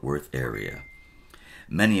Dallas-Fort Worth area.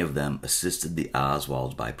 Many of them assisted the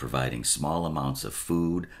Oswalds by providing small amounts of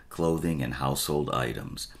food, clothing, and household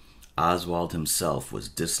items. Oswald himself was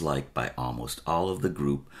disliked by almost all of the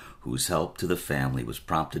group, whose help to the family was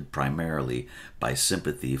prompted primarily by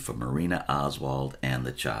sympathy for Marina Oswald and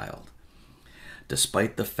the child.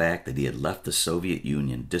 Despite the fact that he had left the Soviet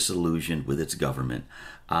Union disillusioned with its government,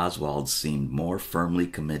 Oswald seemed more firmly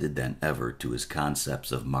committed than ever to his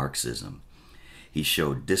concepts of Marxism. He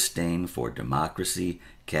showed disdain for democracy,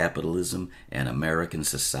 capitalism, and American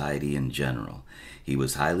society in general. He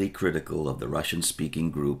was highly critical of the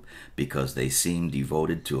Russian-speaking group because they seemed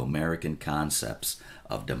devoted to American concepts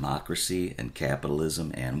of democracy and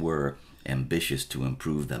capitalism and were ambitious to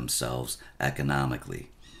improve themselves economically.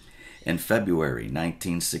 In February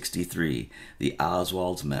 1963, the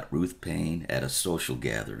Oswalds met Ruth Paine at a social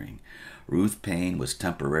gathering. Ruth Paine was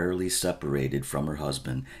temporarily separated from her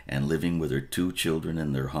husband and living with her 2 children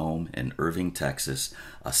in their home in Irving, Texas,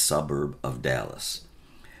 a suburb of Dallas.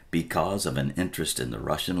 Because of an interest in the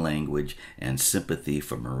Russian language and sympathy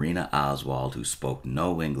for Marina Oswald, who spoke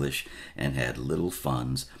no English and had little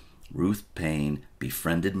funds, Ruth Paine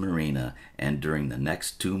befriended Marina and during the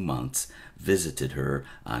next 2 months visited her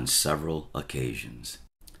on several occasions.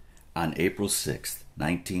 On April 6,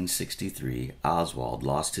 1963, Oswald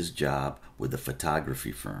lost his job with the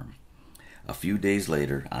photography firm. A few days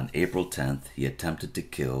later, on April 10th, he attempted to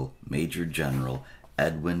kill Major General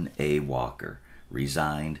Edwin A. Walker,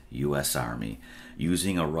 resigned U.S. Army,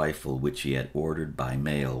 using a rifle which he had ordered by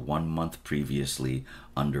mail 1 month previously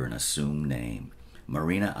under an assumed name.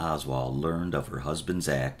 Marina Oswald learned of her husband's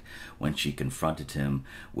act when she confronted him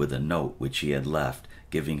with a note which he had left,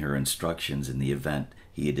 giving her instructions in the event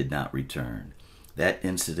he did not return. That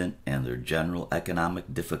incident and their general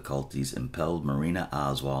economic difficulties impelled Marina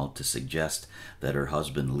Oswald to suggest that her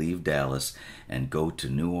husband leave Dallas and go to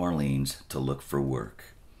New Orleans to look for work.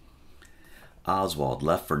 Oswald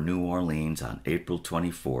left for New Orleans on April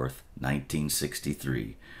 24,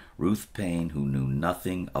 1963. Ruth Paine, who knew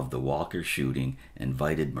nothing of the Walker shooting,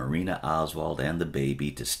 invited Marina Oswald and the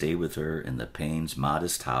baby to stay with her in the Paines'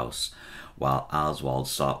 modest house while Oswald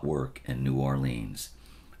sought work in New Orleans.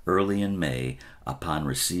 Early in May, upon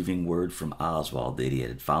receiving word from Oswald that he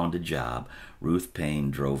had found a job, Ruth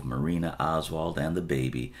Paine drove Marina Oswald and the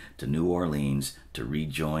baby to New Orleans to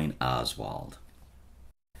rejoin Oswald.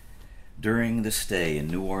 During the stay in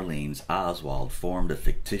New Orleans, Oswald formed a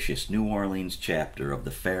fictitious New Orleans chapter of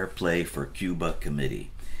the Fair Play for Cuba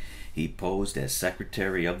Committee. He posed as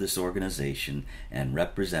secretary of this organization and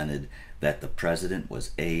represented that the president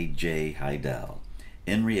was A.J. Heidel.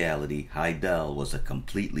 In reality, Heidel was a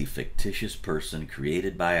completely fictitious person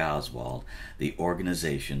created by Oswald, the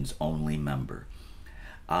organization's only member.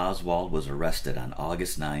 Oswald was arrested on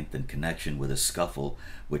August 9th in connection with a scuffle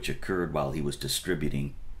which occurred while he was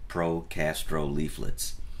distributing pro-Castro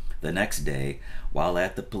leaflets. The next day, while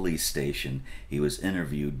at the police station, he was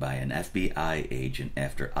interviewed by an FBI agent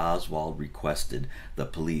after Oswald requested the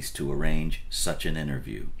police to arrange such an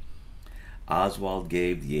interview. Oswald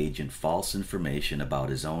gave the agent false information about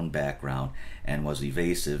his own background and was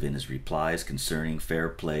evasive in his replies concerning fair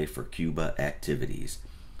play for Cuba activities.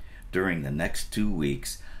 During the next 2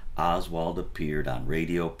 weeks, Oswald appeared on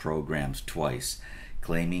radio programs twice,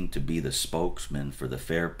 claiming to be the spokesman for the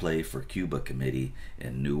Fair Play for Cuba Committee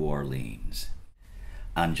in New Orleans.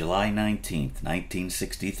 On July 19,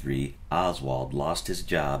 1963, Oswald lost his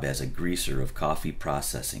job as a greaser of coffee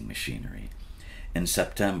processing machinery. In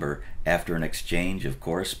September, after an exchange of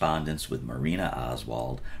correspondence with Marina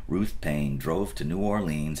Oswald, Ruth Paine drove to New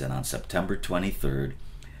Orleans and on September 23rd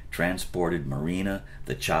transported Marina,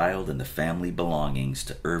 the child, and the family belongings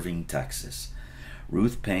to Irving, Texas.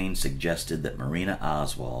 Ruth Paine suggested that Marina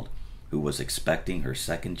Oswald, who was expecting her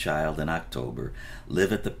second child in October,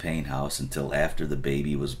 live at the Paine house until after the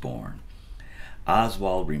baby was born.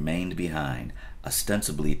 Oswald remained behind,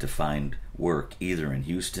 ostensibly to find work either in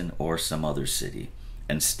Houston or some other city.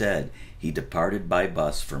 Instead, he departed by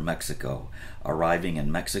bus for Mexico, arriving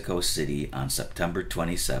in Mexico City on September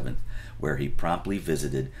 27th, where he promptly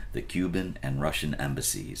visited the Cuban and Russian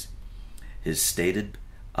embassies. His stated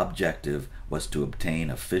objective was to obtain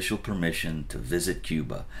official permission to visit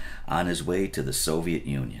Cuba on his way to the Soviet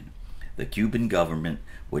Union. The Cuban government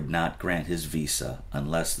would not grant his visa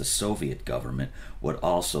unless the Soviet government would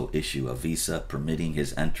also issue a visa permitting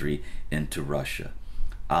his entry into Russia.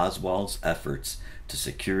 Oswald's efforts to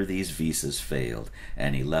secure these visas failed,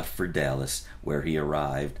 and he left for Dallas, where he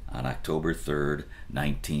arrived on October 3,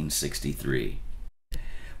 1963.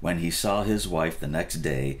 When he saw his wife the next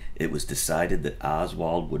day, it was decided that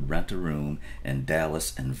Oswald would rent a room in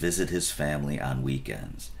Dallas and visit his family on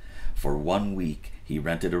weekends. For 1 week, he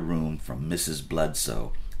rented a room from Mrs.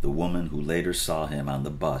 Bledsoe, the woman who later saw him on the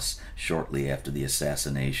bus shortly after the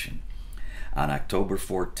assassination. On October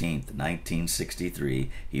 14, 1963,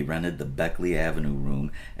 he rented the Beckley Avenue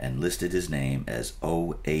room and listed his name as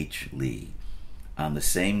O.H. Lee. On the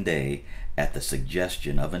same day, at the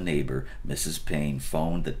suggestion of a neighbor, Mrs. Paine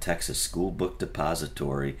phoned the Texas School Book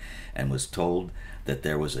Depository and was told that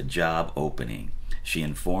there was a job opening. She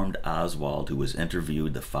informed Oswald, who was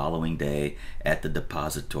interviewed the following day at the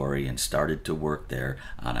depository and started to work there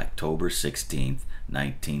on October 16,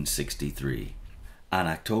 1963. On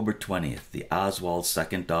October 20th, the Oswald's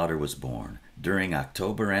second daughter was born. During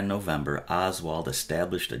October and November, Oswald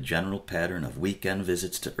established a general pattern of weekend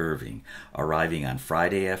visits to Irving, arriving on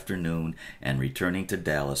Friday afternoon and returning to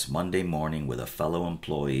Dallas Monday morning with a fellow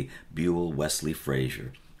employee, Buell Wesley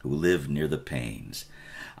Frazier, who lived near the Paines.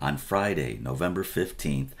 On Friday, November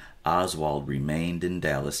 15th, Oswald remained in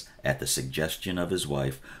Dallas at the suggestion of his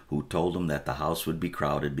wife, who told him that the house would be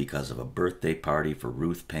crowded because of a birthday party for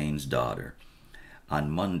Ruth Paine's daughter. On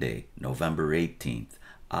Monday, November 18th,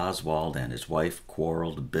 Oswald and his wife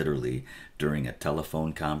quarreled bitterly during a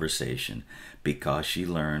telephone conversation because she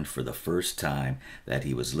learned for the first time that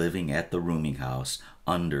he was living at the rooming house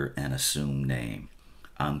under an assumed name.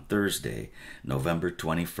 On Thursday, November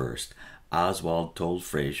 21st, Oswald told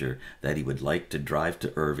Frazier that he would like to drive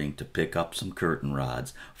to Irving to pick up some curtain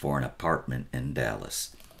rods for an apartment in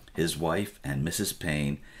Dallas. His wife and Mrs.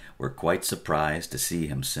 Paine were quite surprised to see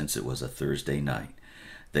him since it was a Thursday night.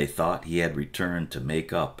 They thought he had returned to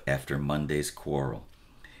make up after Monday's quarrel.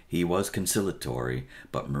 He was conciliatory,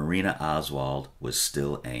 but Marina Oswald was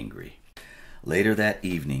still angry. Later that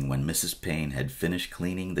evening, when Mrs. Paine had finished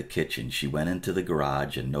cleaning the kitchen, she went into the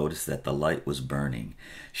garage and noticed that the light was burning.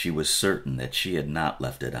 She was certain that she had not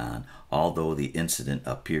left it on, although the incident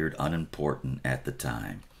appeared unimportant at the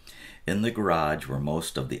time. In the garage were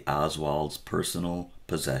most of the Oswald's personal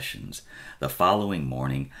possessions. The following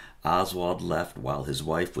morning, Oswald left while his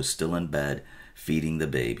wife was still in bed, feeding the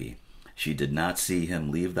baby. She did not see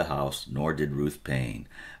him leave the house, nor did Ruth Paine.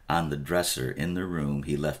 On the dresser in the room,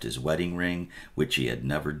 he left his wedding ring, which he had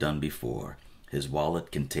never done before. His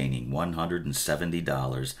wallet containing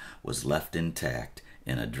 $170 was left intact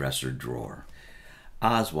in a dresser drawer.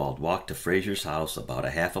 Oswald walked to Frazier's house about a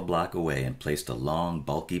half a block away and placed a long,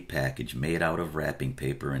 bulky package made out of wrapping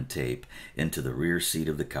paper and tape into the rear seat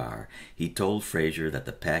of the car. He told Frazier that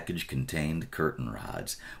the package contained curtain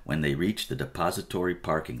rods. When they reached the depository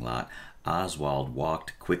parking lot, Oswald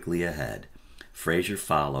walked quickly ahead. Frazier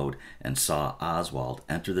followed and saw Oswald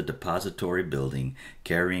enter the depository building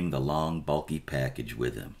carrying the long, bulky package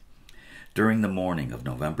with him. During the morning of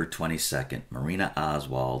November 22nd, Marina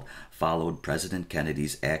Oswald followed President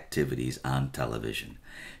Kennedy's activities on television.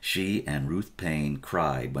 She and Ruth Paine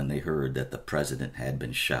cried when they heard that the president had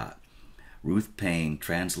been shot. Ruth Paine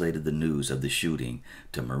translated the news of the shooting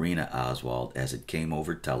to Marina Oswald as it came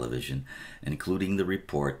over television, including the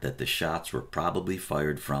report that the shots were probably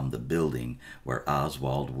fired from the building where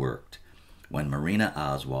Oswald worked. When Marina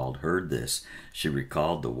Oswald heard this, she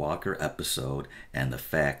recalled the Walker episode and the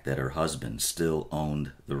fact that her husband still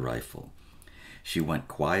owned the rifle. She went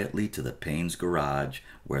quietly to the Paine's garage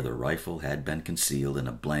where the rifle had been concealed in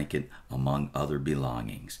a blanket among other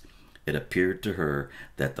belongings. It appeared to her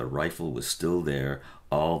that the rifle was still there,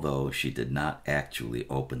 although she did not actually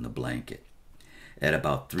open the blanket. At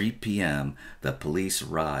about 3 p.m., the police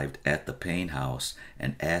arrived at the Payne house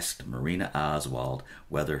and asked Marina Oswald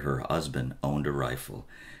whether her husband owned a rifle.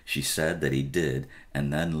 She said that he did,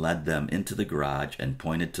 and then led them into the garage and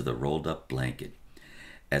pointed to the rolled-up blanket.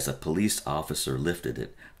 As a police officer lifted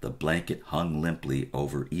it, the blanket hung limply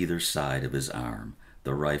over either side of his arm.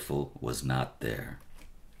 The rifle was not there.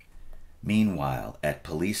 Meanwhile, at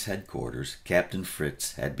police headquarters, Captain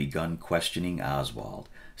Fritz had begun questioning Oswald.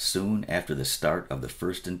 Soon after the start of the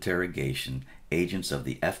first interrogation, agents of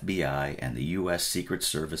the FBI and the U.S. Secret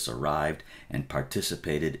Service arrived and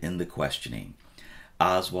participated in the questioning.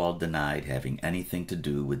 Oswald denied having anything to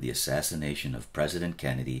do with the assassination of President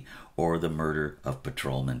Kennedy or the murder of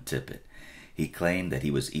Patrolman Tippit. He claimed that he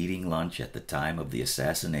was eating lunch at the time of the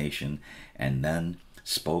assassination and then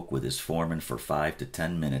spoke with his foreman for 5 to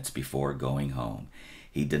 10 minutes before going home.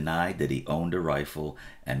 He denied that he owned a rifle,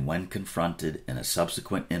 and when confronted in a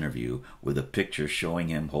subsequent interview with a picture showing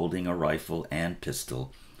him holding a rifle and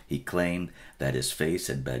pistol, he claimed that his face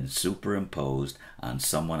had been superimposed on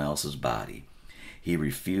someone else's body. He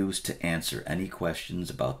refused to answer any questions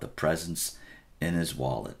about the presence in his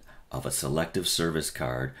wallet of a Selective Service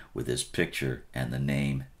card with his picture and the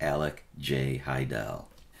name Alec J. Heidel.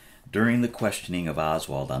 During the questioning of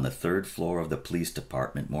Oswald on the third floor of the police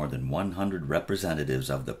department, more than 100 representatives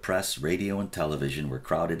of the press, radio, and television were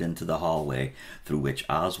crowded into the hallway through which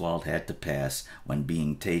Oswald had to pass when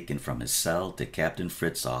being taken from his cell to Captain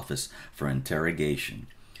Fritz's office for interrogation.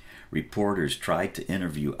 Reporters tried to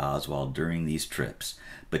interview Oswald during these trips.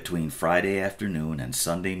 Between Friday afternoon and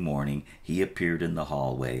Sunday morning, he appeared in the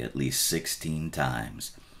hallway at least 16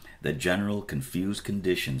 times. The general confused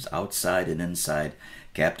conditions outside and inside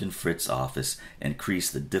Captain Fritz's office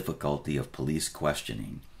increased the difficulty of police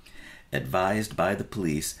questioning. Advised by the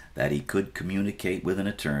police that he could communicate with an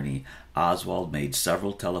attorney, Oswald made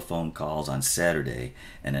several telephone calls on Saturday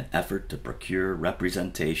in an effort to procure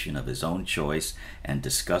representation of his own choice and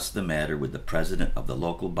discuss the matter with the president of the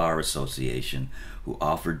local bar association, who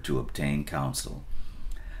offered to obtain counsel.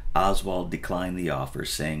 Oswald declined the offer,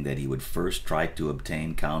 saying that he would first try to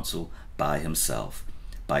obtain counsel by himself.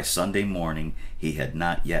 By Sunday morning, he had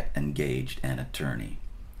not yet engaged an attorney.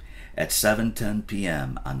 At 7:10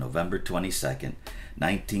 p.m. on November 22,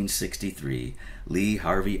 1963, Lee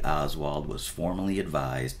Harvey Oswald was formally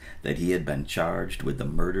advised that he had been charged with the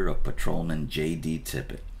murder of Patrolman J.D.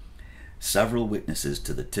 Tippit. Several witnesses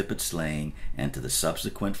to the Tippit slaying and to the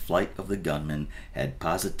subsequent flight of the gunman had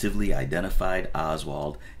positively identified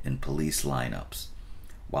Oswald in police lineups.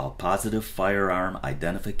 While positive firearm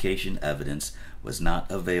identification evidence was not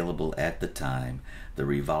available at the time, the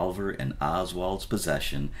revolver in Oswald's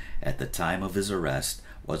possession at the time of his arrest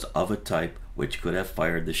was of a type which could have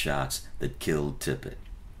fired the shots that killed Tippit.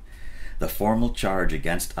 The formal charge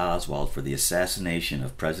against Oswald for the assassination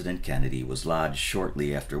of President Kennedy was lodged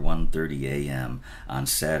shortly after 1:30 a.m. on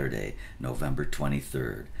Saturday, November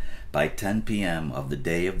 23rd. By 10 p.m. of the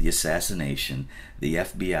day of the assassination, the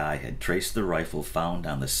FBI had traced the rifle found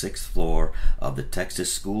on the 6th floor of the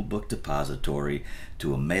Texas School Book Depository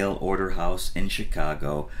to a mail order house in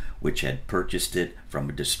Chicago, which had purchased it from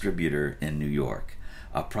a distributor in New York.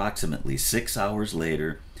 Approximately 6 hours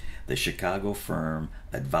later, the Chicago firm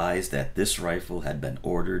advised that this rifle had been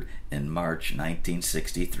ordered in March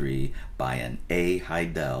 1963 by an A.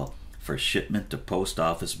 Heidel for shipment to Post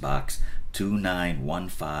Office Box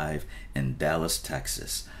 2915 in Dallas,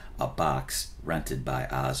 Texas, a box rented by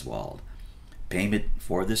Oswald. Payment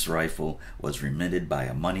for this rifle was remitted by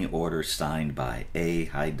a money order signed by A.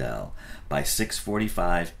 Heidel. By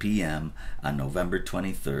 6:45 p.m. on November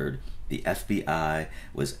 23rd, the FBI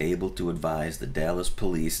was able to advise the Dallas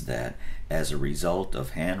police that, as a result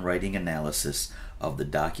of handwriting analysis of the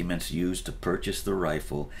documents used to purchase the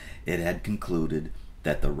rifle, it had concluded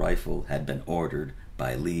that the rifle had been ordered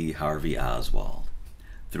by Lee Harvey Oswald.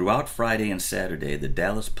 Throughout Friday and Saturday, the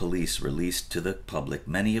Dallas police released to the public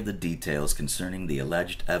many of the details concerning the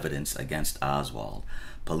alleged evidence against Oswald.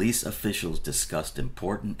 Police officials discussed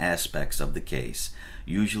important aspects of the case,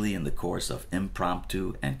 usually in the course of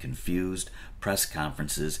impromptu and confused press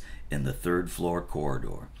conferences in the third-floor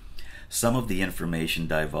corridor. Some of the information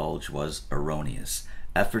divulged was erroneous.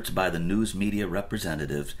 Efforts by the news media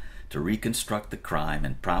representatives to reconstruct the crime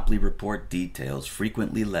and promptly report details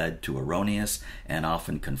frequently led to erroneous and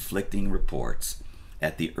often conflicting reports.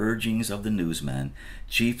 At the urgings of the newsmen,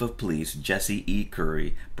 Chief of Police Jesse E.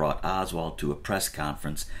 Curry brought Oswald to a press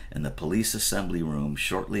conference in the police assembly room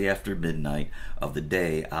shortly after midnight of the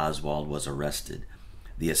day Oswald was arrested.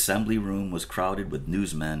 The assembly room was crowded with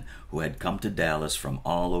newsmen who had come to Dallas from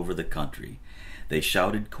all over the country. They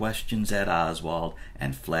shouted questions at Oswald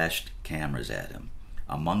and flashed cameras at him.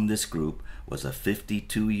 Among this group was a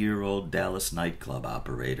 52-year-old Dallas nightclub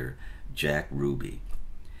operator, Jack Ruby.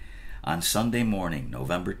 On Sunday morning,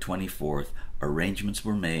 November 24th, arrangements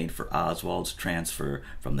were made for Oswald's transfer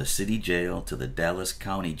from the city jail to the Dallas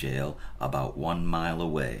County Jail about 1 mile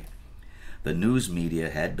away. The news media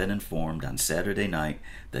had been informed on Saturday night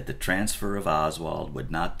that the transfer of Oswald would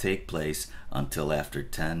not take place until after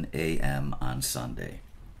 10 a.m. on Sunday.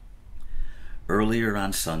 Earlier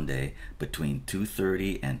on Sunday, between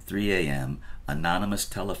 2:30 and 3 a.m., anonymous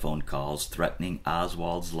telephone calls threatening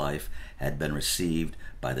Oswald's life had been received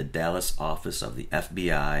by the Dallas office of the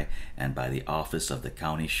FBI and by the office of the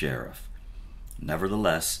county sheriff.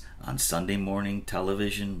 Nevertheless, on Sunday morning,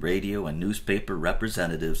 television, radio, and newspaper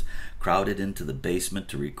representatives crowded into the basement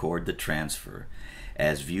to record the transfer.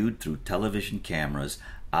 As viewed through television cameras,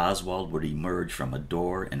 Oswald would emerge from a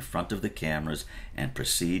door in front of the cameras and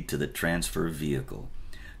proceed to the transfer vehicle.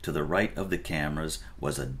 To the right of the cameras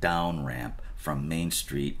was a down ramp from Main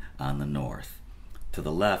Street on the north. To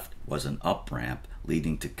the left was an up ramp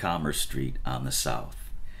leading to Commerce Street on the south.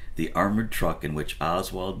 The armored truck in which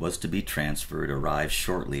Oswald was to be transferred arrived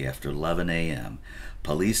shortly after 11 a.m.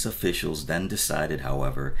 Police officials then decided,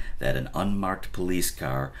 however, that an unmarked police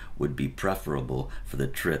car would be preferable for the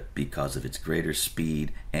trip because of its greater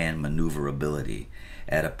speed and maneuverability.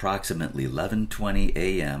 At approximately 11:20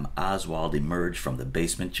 a.m., Oswald emerged from the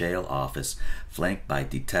basement jail office, flanked by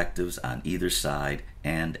detectives on either side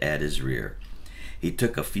and at his rear. He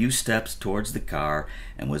took a few steps towards the car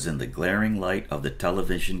and was in the glaring light of the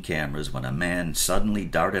television cameras when a man suddenly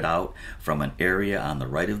darted out from an area on the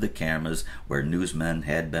right of the cameras where newsmen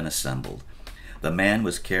had been assembled. The man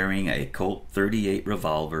was carrying a Colt .38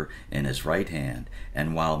 revolver in his right hand,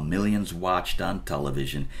 and while millions watched on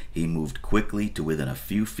television, he moved quickly to within a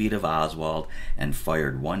few feet of Oswald and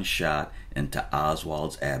fired one shot into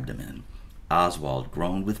Oswald's abdomen. Oswald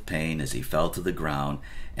groaned with pain as he fell to the ground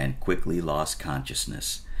and quickly lost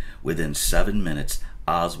consciousness. Within 7 minutes,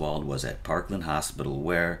 Oswald was at Parkland Hospital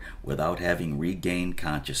where, without having regained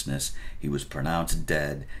consciousness, he was pronounced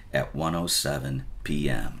dead at 1:07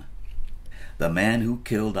 p.m. The man who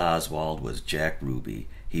killed Oswald was Jack Ruby.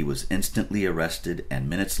 He was instantly arrested and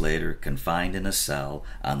minutes later confined in a cell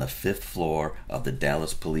on the 5th floor of the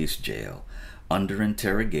Dallas Police Jail. Under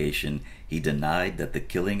interrogation, he denied that the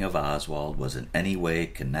killing of Oswald was in any way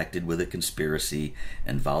connected with a conspiracy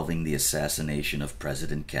involving the assassination of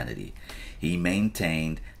President Kennedy. He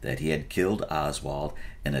maintained that he had killed Oswald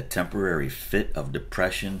in a temporary fit of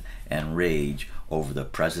depression and rage over the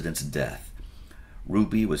president's death.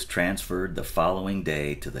 Ruby was transferred the following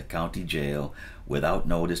day to the county jail without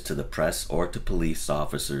notice to the press or to police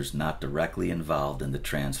officers not directly involved in the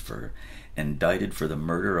transfer. Indicted for the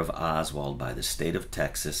murder of Oswald by the state of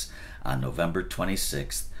Texas on November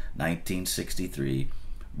 26, 1963,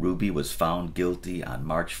 Ruby was found guilty on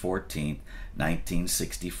March 14,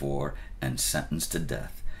 1964, and sentenced to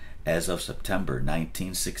death. As of September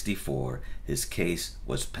 1964, his case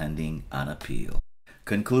was pending on appeal.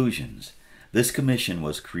 Conclusions. This commission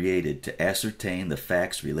was created to ascertain the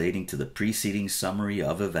facts relating to the preceding summary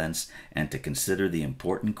of events and to consider the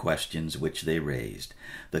important questions which they raised.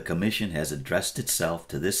 The commission has addressed itself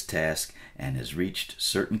to this task and has reached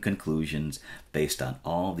certain conclusions based on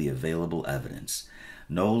all the available evidence.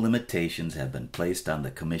 No limitations have been placed on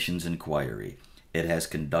the commission's inquiry. It has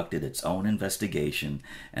conducted its own investigation,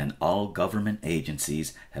 and all government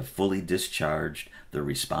agencies have fully discharged their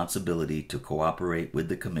responsibility to cooperate with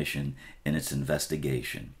the Commission in its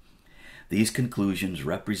investigation. These conclusions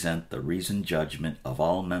represent the reasoned judgment of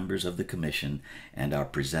all members of the Commission and are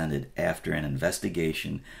presented after an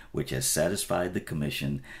investigation which has satisfied the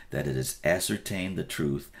Commission that it has ascertained the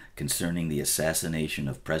truth concerning the assassination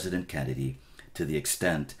of President Kennedy to the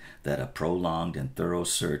extent that a prolonged and thorough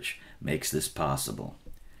search makes this possible.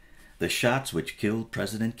 The shots which killed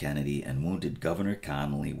President Kennedy and wounded Governor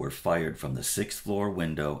Connally were fired from the 6th floor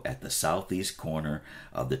window at the southeast corner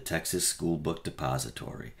of the Texas School Book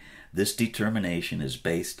Depository. This determination is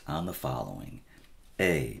based on the following.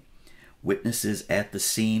 A. Witnesses at the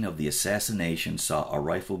scene of the assassination saw a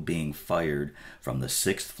rifle being fired from the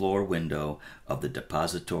 6th floor window of the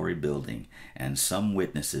depository building, and some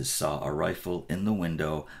witnesses saw a rifle in the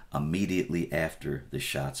window immediately after the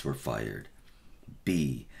shots were fired.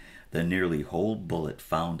 B. the nearly whole bullet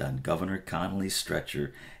found on Governor Connolly's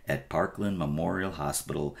stretcher at Parkland Memorial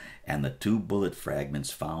Hospital and the 2 bullet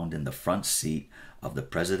fragments found in the front seat of the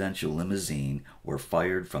presidential limousine were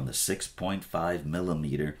fired from the 6.5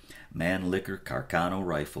 millimeter Mannlicher Carcano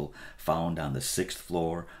rifle found on the 6th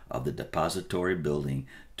floor of the depository building,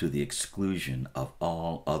 to the exclusion of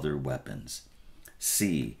all other weapons.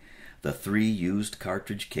 C. The 3 used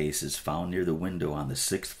cartridge cases found near the window on the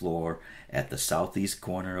 6th floor at the southeast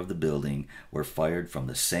corner of the building were fired from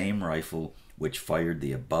the same rifle which fired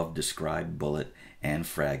the above described bullet and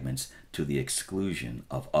fragments, to the exclusion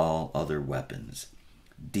of all other weapons.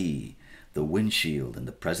 D. The windshield in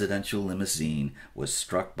the presidential limousine was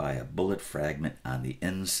struck by a bullet fragment on the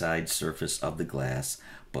inside surface of the glass,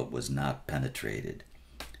 but was not penetrated.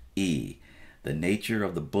 E. The nature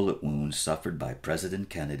of the bullet wounds suffered by President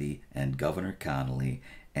Kennedy and Governor Connolly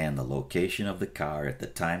and the location of the car at the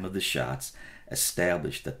time of the shots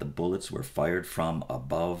established that the bullets were fired from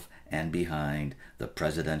above and behind the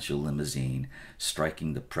presidential limousine,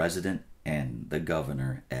 striking the president and the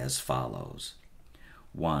governor as follows.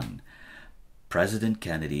 1. President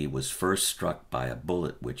Kennedy was first struck by a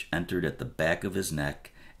bullet which entered at the back of his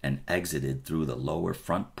neck and exited through the lower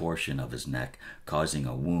front portion of his neck, causing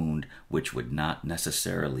a wound which would not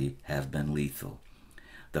necessarily have been lethal.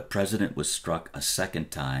 The president was struck a second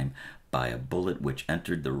time by a bullet which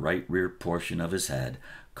entered the right rear portion of his head,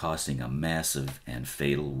 causing a massive and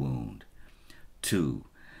fatal wound. 2.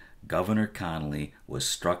 Governor Connolly was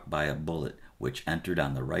struck by a bullet which entered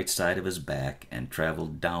on the right side of his back and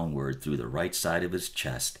traveled downward through the right side of his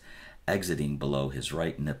chest, exiting below his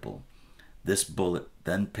right nipple. This bullet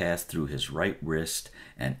then passed through his right wrist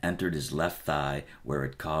and entered his left thigh, where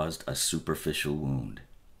it caused a superficial wound.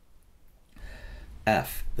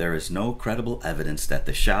 F. There is no credible evidence that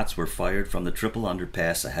the shots were fired from the triple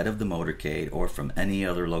underpass ahead of the motorcade or from any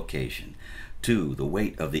other location. 2. The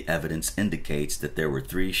weight of the evidence indicates that there were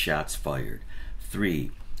 3 shots fired.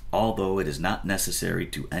 3. Although it is not necessary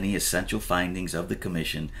to any essential findings of the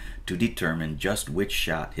Commission to determine just which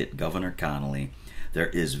shot hit Governor Connolly, there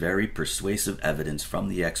is very persuasive evidence from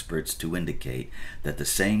the experts to indicate that the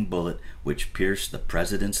same bullet which pierced the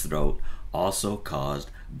president's throat also caused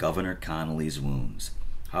Governor Connolly's wounds.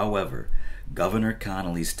 However, Governor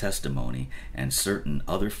Connolly's testimony and certain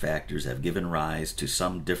other factors have given rise to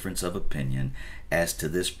some difference of opinion as to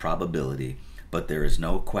this probability, but there is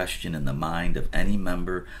no question in the mind of any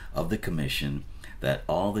member of the Commission that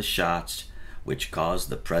all the shots which caused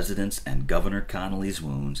the President's and Governor Connolly's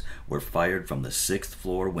wounds were fired from the 6th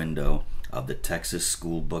floor window of the Texas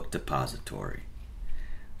School Book Depository.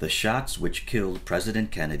 The shots which killed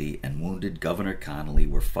President Kennedy and wounded Governor Connolly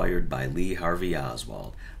were fired by Lee Harvey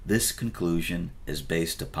Oswald. This conclusion is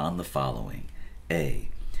based upon the following. A.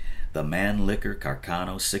 The Mannlicher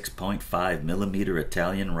Carcano 6.5 millimeter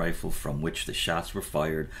Italian rifle from which the shots were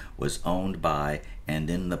fired was owned by and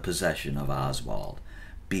in the possession of Oswald.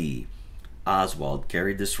 B. Oswald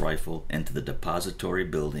carried this rifle into the depository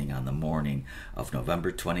building on the morning of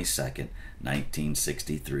November 22,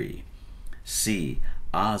 1963. C.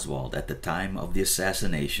 Oswald, at the time of the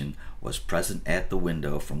assassination, was present at the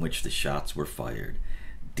window from which the shots were fired.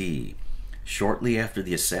 D. Shortly after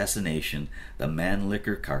the assassination, the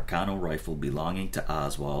Mannlicher Carcano rifle belonging to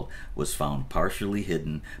Oswald was found partially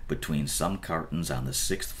hidden between some cartons on the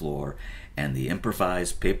 6th floor, and the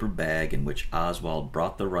improvised paper bag in which Oswald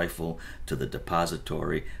brought the rifle to the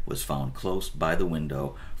depository was found close by the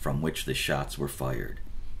window from which the shots were fired.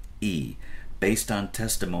 E. Based on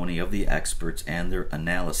testimony of the experts and their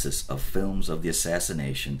analysis of films of the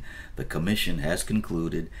assassination, the Commission has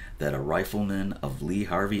concluded that a rifleman of Lee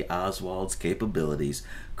Harvey Oswald's capabilities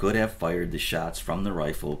could have fired the shots from the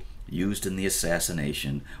rifle used in the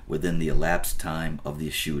assassination within the elapsed time of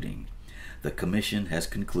the shooting. The Commission has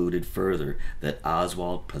concluded further that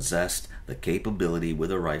Oswald possessed the capability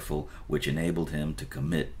with a rifle which enabled him to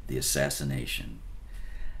commit the assassination.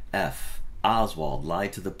 F. Oswald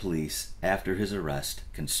lied to the police after his arrest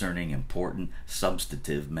concerning important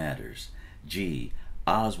substantive matters. G.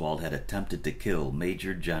 Oswald had attempted to kill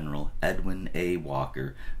Major General Edwin A.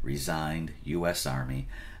 Walker, resigned U.S. Army,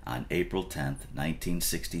 on April 10,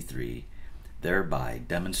 1963, thereby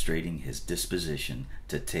demonstrating his disposition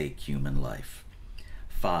to take human life.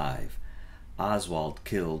 5. Oswald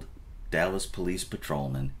killed Dallas Police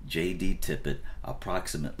Patrolman J.D. Tippit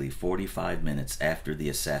approximately 45 minutes after the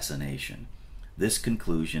assassination. This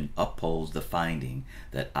conclusion upholds the finding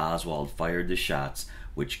that Oswald fired the shots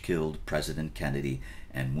which killed President Kennedy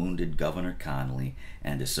and wounded Governor Connolly,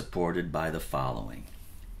 and is supported by the following.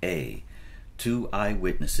 A. 2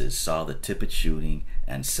 eyewitnesses saw the Tippit shooting,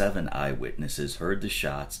 and 7 eyewitnesses heard the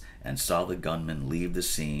shots and saw the gunman leave the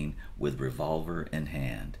scene with revolver in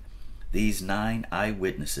hand. These 9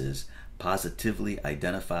 eyewitnesses positively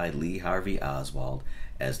identified Lee Harvey Oswald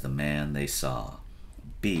as the man they saw.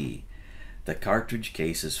 B. The cartridge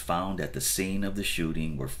cases found at the scene of the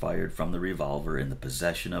shooting were fired from the revolver in the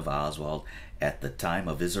possession of Oswald at the time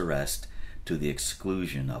of his arrest, to the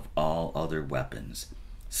exclusion of all other weapons.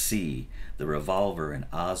 C. The revolver in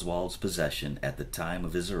Oswald's possession at the time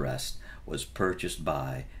of his arrest was purchased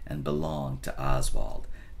by and belonged to Oswald.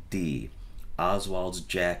 D. Oswald's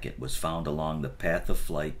jacket was found along the path of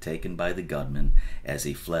flight taken by the gunman as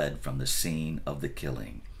he fled from the scene of the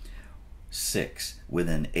killing. 6.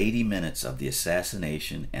 Within 80 minutes of the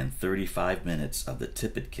assassination and 35 minutes of the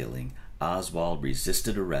Tippit killing, Oswald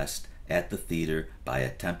resisted arrest at the theater by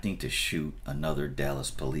attempting to shoot another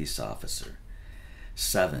Dallas police officer.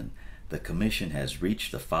 7. The Commission has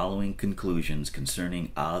reached the following conclusions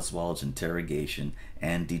concerning Oswald's interrogation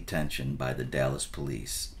and detention by the Dallas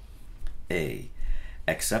police. A.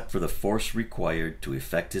 Except for the force required to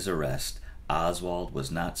effect his arrest, Oswald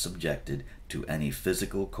was not subjected to any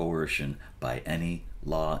physical coercion by any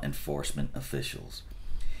law enforcement officials.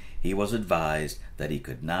 He was advised that he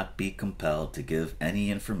could not be compelled to give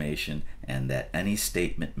any information and that any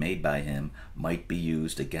statement made by him might be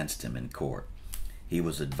used against him in court. He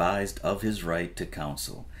was advised of his right to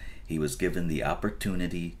counsel. He was given the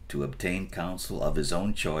opportunity to obtain counsel of his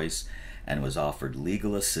own choice and was offered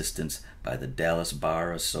legal assistance by the Dallas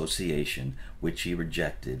Bar Association, which he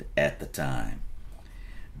rejected at the time.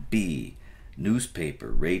 B.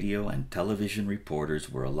 Newspaper, radio, and television reporters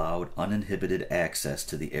were allowed uninhibited access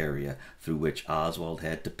to the area through which Oswald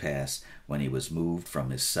had to pass when he was moved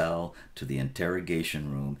from his cell to the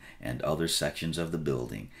interrogation room and other sections of the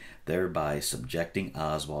building, thereby subjecting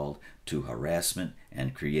Oswald to harassment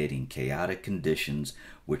and creating chaotic conditions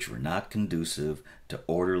which were not conducive to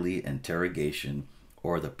orderly interrogation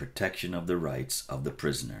or the protection of the rights of the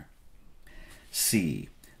prisoner. C.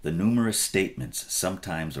 The numerous statements,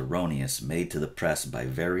 sometimes erroneous, made to the press by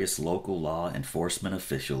various local law enforcement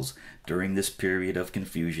officials during this period of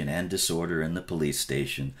confusion and disorder in the police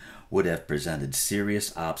station would have presented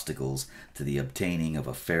serious obstacles to the obtaining of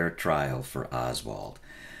a fair trial for Oswald.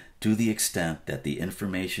 To the extent that the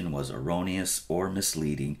information was erroneous or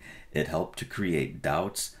misleading, it helped to create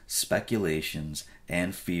doubts, speculations,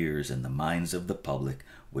 and fears in the minds of the public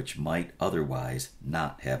which might otherwise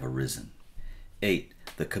not have arisen. 8.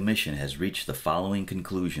 The Commission has reached the following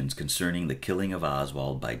conclusions concerning the killing of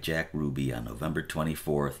Oswald by Jack Ruby on November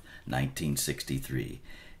 24, 1963.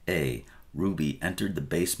 A. Ruby entered the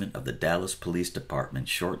basement of the Dallas Police Department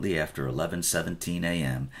shortly after 11:17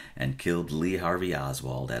 a.m. and killed Lee Harvey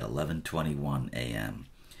Oswald at 11:21 a.m.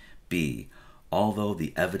 B. Although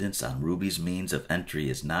the evidence on Ruby's means of entry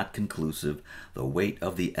is not conclusive, the weight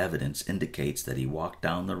of the evidence indicates that he walked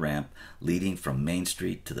down the ramp leading from Main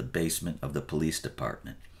Street to the basement of the police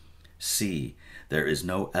department. C. There is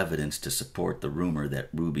no evidence to support the rumor that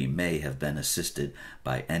Ruby may have been assisted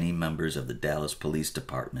by any members of the Dallas Police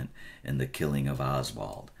Department in the killing of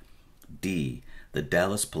Oswald. D. The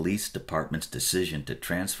Dallas Police Department's decision to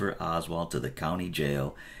transfer Oswald to the county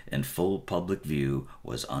jail in full public view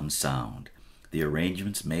was unsound. The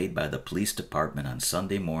arrangements made by the police department on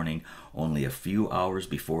Sunday morning, only a few hours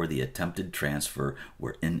before the attempted transfer,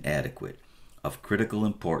 were inadequate. Of critical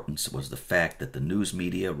importance was the fact that the news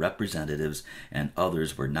media representatives and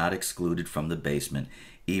others were not excluded from the basement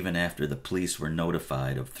even after the police were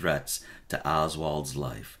notified of threats to Oswald's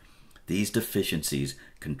life. These deficiencies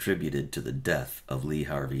contributed to the death of Lee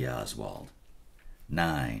Harvey Oswald.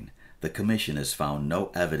 9. The Commission has found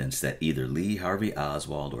no evidence that either Lee Harvey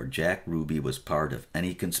Oswald or Jack Ruby was part of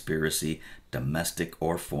any conspiracy, domestic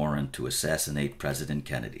or foreign, to assassinate President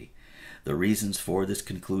Kennedy. The reasons for this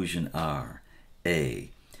conclusion are: A.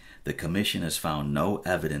 The Commission has found no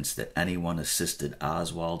evidence that anyone assisted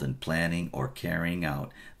Oswald in planning or carrying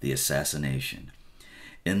out the assassination.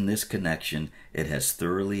 In this connection, it has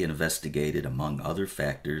thoroughly investigated, among other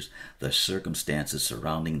factors, the circumstances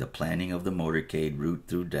surrounding the planning of the motorcade route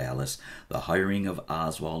through Dallas, the hiring of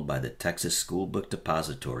Oswald by the Texas School Book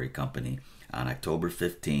Depository Company on October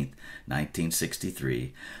 15,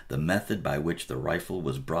 1963, the method by which the rifle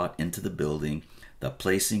was brought into the building, the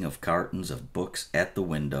placing of cartons of books at the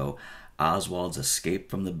window, Oswald's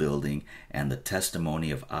escape from the building, and the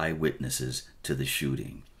testimony of eyewitnesses to the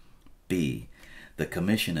shooting. B. The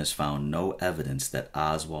Commission has found no evidence that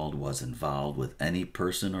Oswald was involved with any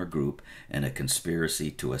person or group in a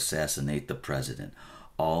conspiracy to assassinate the president,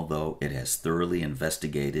 although it has thoroughly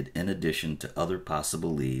investigated, in addition to other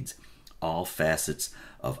possible leads, all facets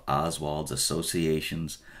of Oswald's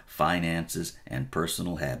associations, finances, and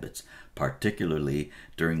personal habits, particularly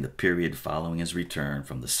during the period following his return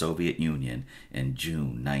from the Soviet Union in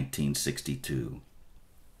June 1962.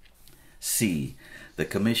 C. The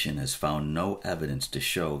Commission has found no evidence to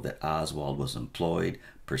show that Oswald was employed,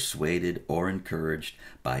 persuaded, or encouraged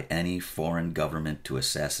by any foreign government to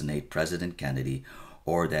assassinate President Kennedy,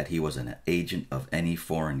 or that he was an agent of any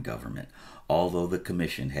foreign government, although the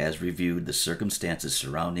Commission has reviewed the circumstances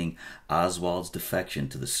surrounding Oswald's defection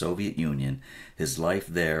to the Soviet Union, his life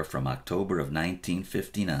there from October of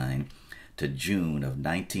 1959 to June of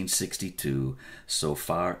 1962, so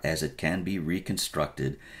far as it can be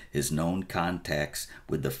reconstructed, his known contacts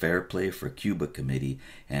with the Fair Play for Cuba Committee,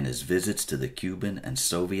 and his visits to the Cuban and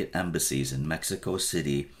Soviet embassies in Mexico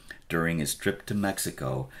City during his trip to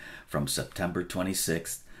Mexico from September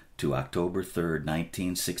 26th to October 3rd,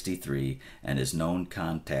 1963, and his known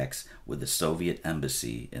contacts with the Soviet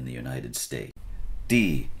Embassy in the United States.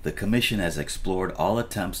 D. The Commission has explored all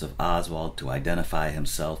attempts of Oswald to identify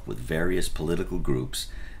himself with various political groups,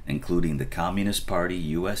 including the Communist Party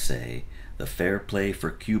USA, the Fair Play for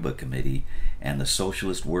Cuba Committee, and the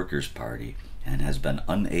Socialist Workers' Party, and has been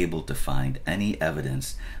unable to find any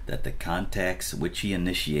evidence that the contacts which he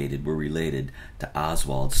initiated were related to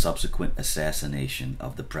Oswald's subsequent assassination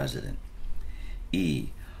of the president.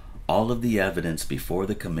 E. All of the evidence before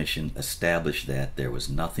the Commission established that there was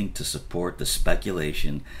nothing to support the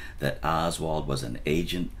speculation that Oswald was an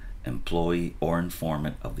agent, employee, or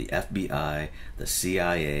informant of the FBI, the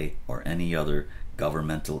CIA, or any other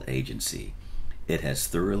governmental agency. It has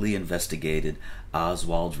thoroughly investigated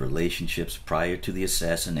Oswald's relationships prior to the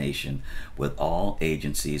assassination with all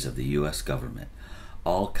agencies of the U.S. government.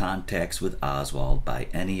 All contacts with Oswald by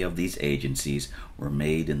any of these agencies were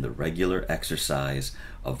made in the regular exercise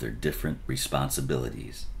of their different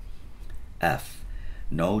responsibilities. F.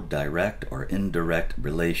 No direct or indirect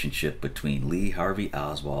relationship between Lee Harvey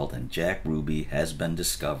Oswald and Jack Ruby has been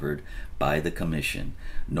discovered by the Commission,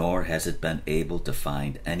 nor has it been able to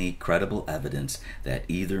find any credible evidence that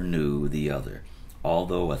either knew the other,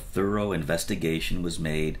 although a thorough investigation was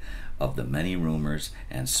made of the many rumors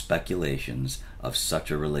and speculations of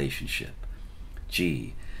such a relationship.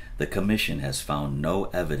 G. The Commission has found no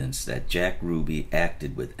evidence that Jack Ruby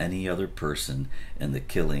acted with any other person in the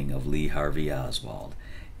killing of Lee Harvey Oswald.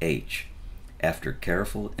 H. After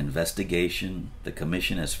careful investigation, the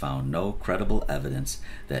Commission has found no credible evidence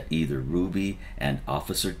that either Ruby and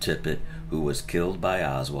Officer Tippit, who was killed by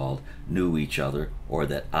Oswald, knew each other, or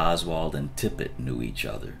that Oswald and Tippit knew each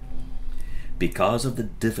other. Because of the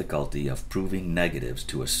difficulty of proving negatives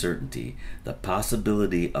to a certainty, the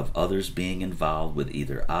possibility of others being involved with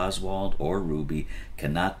either Oswald or Ruby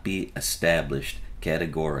cannot be established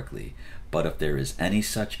categorically, but if there is any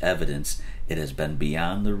such evidence, it has been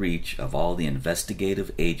beyond the reach of all the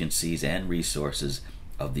investigative agencies and resources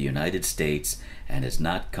of the United States and has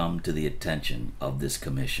not come to the attention of this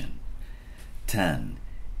Commission. 10.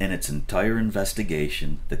 In its entire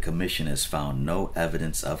investigation, the Commission has found no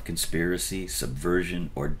evidence of conspiracy, subversion,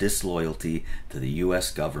 or disloyalty to the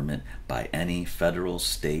U.S. government by any federal,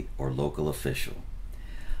 state, or local official.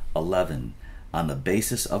 11. On the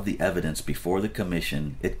basis of the evidence before the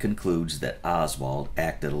Commission, it concludes that Oswald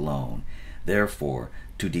acted alone. Therefore,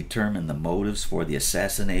 to determine the motives for the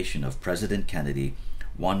assassination of President Kennedy,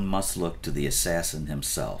 one must look to the assassin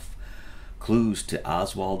himself. Clues to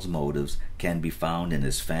Oswald's motives can be found in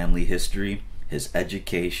his family history, his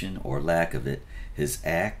education or lack of it, his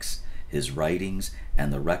acts, his writings,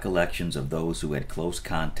 and the recollections of those who had close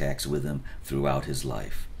contacts with him throughout his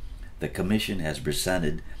life. The Commission has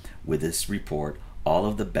presented with this report all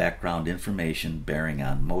of the background information bearing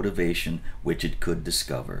on motivation which it could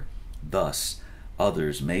discover. Thus,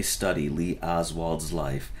 others may study Lee Oswald's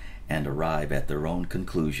life and arrive at their own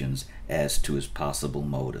conclusions as to his possible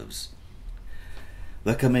motives.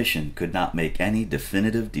 The Commission could not make any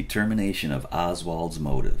definitive determination of Oswald's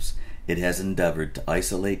motives. It has endeavored to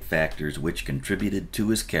isolate factors which contributed to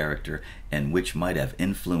his character and which might have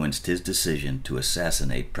influenced his decision to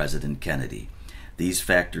assassinate President Kennedy. These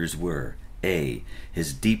factors were: A.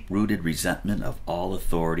 His deep-rooted resentment of all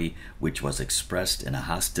authority, which was expressed in a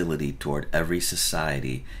hostility toward every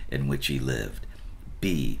society in which he lived.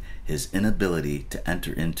 B. His inability to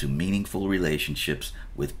enter into meaningful relationships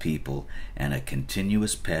with people and a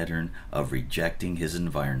continuous pattern of rejecting his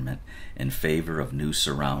environment in favor of new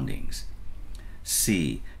surroundings.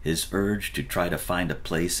 C. His urge to try to find a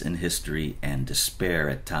place in history and despair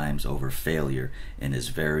at times over failure in his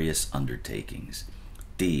various undertakings.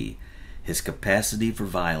 D. His capacity for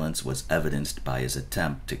violence was evidenced by his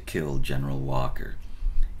attempt to kill General Walker.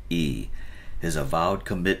 E. His avowed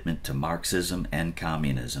commitment to Marxism and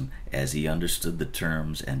communism as he understood the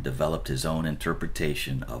terms and developed his own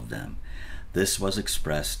interpretation of them. This was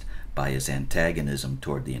expressed by his antagonism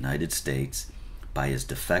toward the United States, by his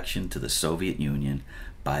defection to the Soviet Union,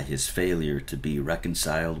 by his failure to be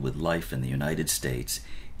reconciled with life in the United States,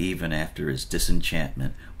 even after his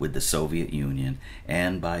disenchantment with the Soviet Union,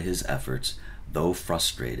 and by his efforts, though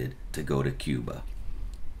frustrated, to go to Cuba.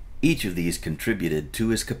 Each of these contributed to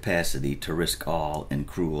his capacity to risk all in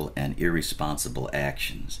cruel and irresponsible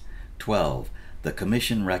actions. 12. The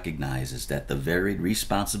Commission recognizes that the varied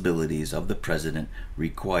responsibilities of the President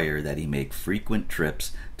require that he make frequent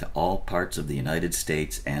trips to all parts of the United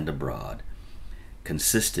States and abroad.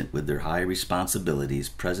 Consistent with their high responsibilities,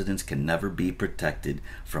 presidents can never be protected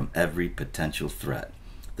from every potential threat.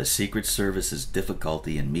 The Secret Service's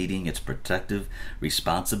difficulty in meeting its protective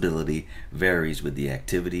responsibility varies with the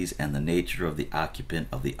activities and the nature of the occupant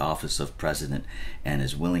of the office of President and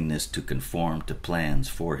his willingness to conform to plans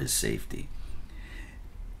for his safety.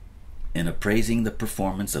 In appraising the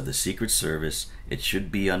performance of the Secret Service, it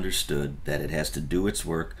should be understood that it has to do its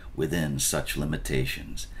work within such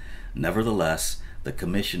limitations. Nevertheless, the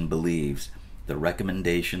Commission believes the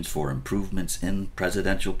recommendations for improvements in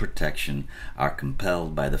presidential protection are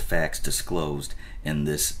compelled by the facts disclosed in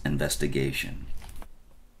this investigation.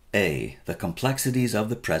 A. The complexities of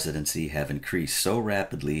the presidency have increased so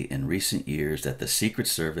rapidly in recent years that the Secret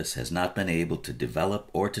Service has not been able to develop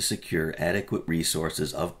or to secure adequate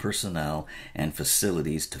resources of personnel and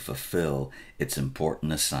facilities to fulfill its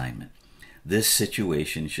important assignment. This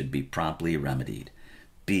situation should be promptly remedied.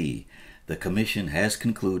 B. The Commission has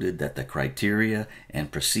concluded that the criteria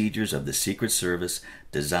and procedures of the Secret Service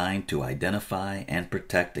designed to identify and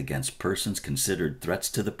protect against persons considered threats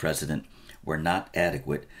to the President were not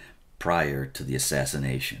adequate prior to the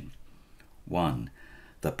assassination. 1.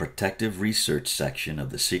 The Protective Research Section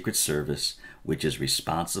of the Secret Service, which is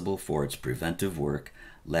responsible for its preventive work,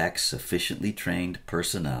 lacks sufficiently trained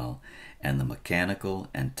personnel and the mechanical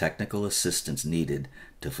and technical assistance needed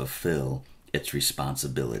to fulfill its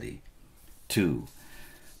responsibility. 2.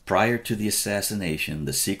 Prior to the assassination,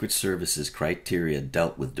 the Secret Service's criteria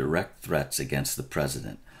dealt with direct threats against the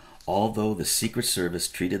President. Although the Secret Service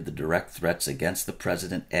treated the direct threats against the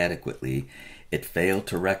President adequately, it failed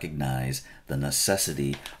to recognize the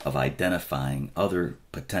necessity of identifying other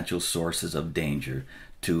potential sources of danger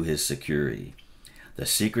to his security. The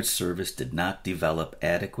Secret Service did not develop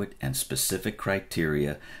adequate and specific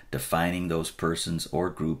criteria defining those persons or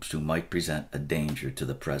groups who might present a danger to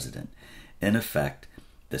the President. In effect,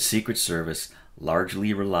 the Secret Service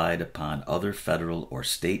largely relied upon other federal or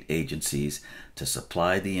state agencies to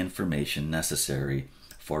supply the information necessary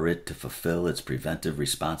for it to fulfill its preventive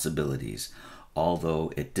responsibilities,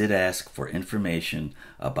 although it did ask for information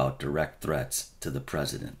about direct threats to the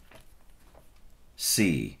President.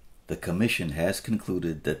 C. The Commission has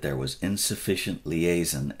concluded that there was insufficient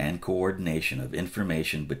liaison and coordination of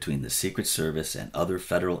information between the Secret Service and other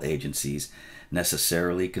federal agencies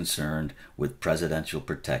necessarily concerned with presidential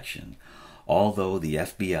protection. Although the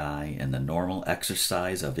FBI, in the normal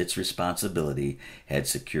exercise of its responsibility, had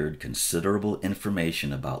secured considerable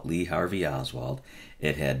information about Lee Harvey Oswald,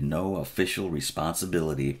 it had no official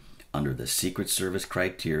responsibility under the Secret Service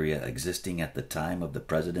criteria existing at the time of the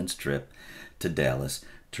President's trip to Dallas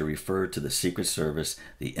to refer to the Secret Service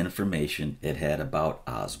the information it had about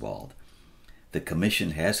Oswald. The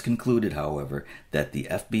Commission has concluded, however, that the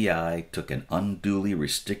FBI took an unduly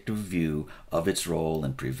restrictive view of its role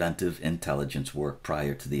in preventive intelligence work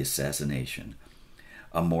prior to the assassination.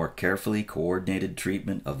 A more carefully coordinated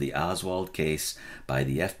treatment of the Oswald case by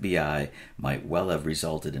the FBI might well have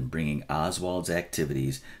resulted in bringing Oswald's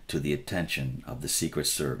activities to the attention of the Secret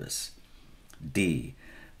Service. D.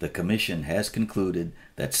 The Commission has concluded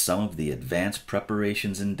that some of the advanced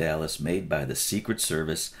preparations in Dallas made by the Secret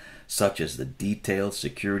Service, such as the detailed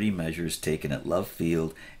security measures taken at Love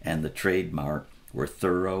Field and the Trade Mart, were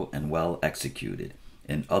thorough and well executed.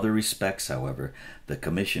 In other respects, however, the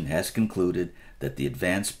Commission has concluded that the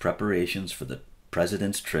advanced preparations for the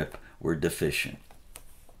President's trip were deficient.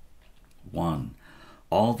 1.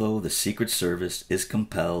 Although the Secret Service is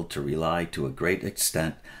compelled to rely to a great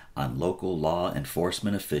extent on local law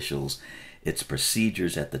enforcement officials, its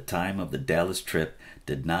procedures at the time of the Dallas trip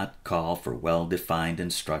did not call for well-defined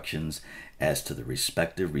instructions as to the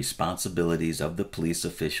respective responsibilities of the police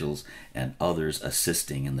officials and others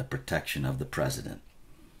assisting in the protection of the President.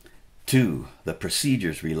 2. The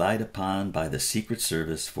procedures relied upon by the Secret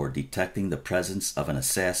Service for detecting the presence of an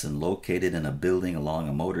assassin located in a building along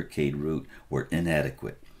a motorcade route were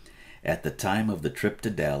inadequate. At the time of the trip to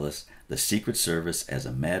Dallas, the Secret Service, as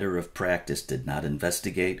a matter of practice, did not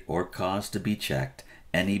investigate or cause to be checked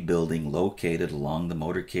any building located along the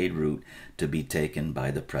motorcade route to be taken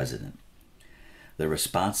by the President. The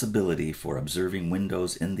responsibility for observing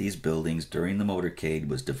windows in these buildings during the motorcade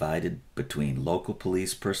was divided between local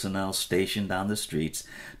police personnel stationed on the streets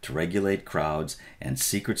to regulate crowds and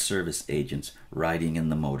Secret Service agents riding in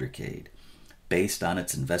the motorcade. Based on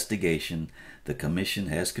its investigation, the Commission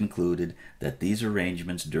has concluded that these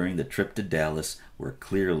arrangements during the trip to Dallas were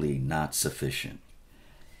clearly not sufficient.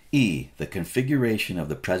 E. The configuration of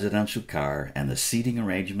the presidential car and the seating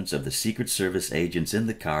arrangements of the Secret Service agents in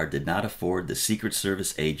the car did not afford the Secret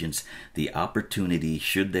Service agents the opportunity,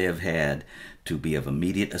 should they have had, to be of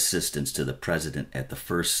immediate assistance to the President at the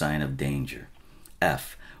first sign of danger.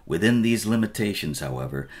 F. Within these limitations,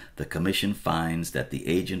 however, the Commission finds that the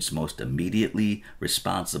agents most immediately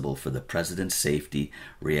responsible for the President's safety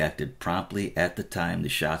reacted promptly at the time the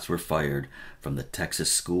shots were fired from the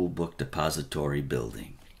Texas School Book Depository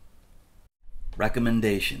building.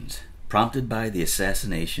 Recommendations. Prompted by the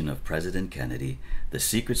assassination of President Kennedy, the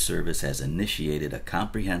Secret Service has initiated a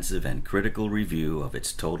comprehensive and critical review of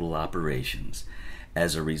its total operations.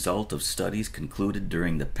 As a result of studies concluded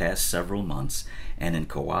during the past several months, and in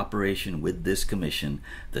cooperation with this commission,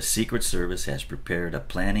 the Secret Service has prepared a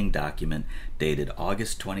planning document dated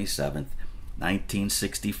August 27,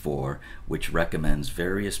 1964, which recommends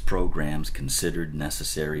various programs considered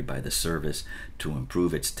necessary by the service to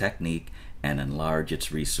improve its technique and enlarge its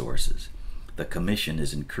resources. The Commission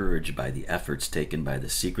is encouraged by the efforts taken by the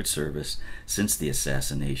Secret Service since the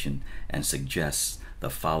assassination and suggests the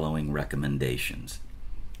following recommendations.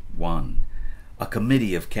 1. A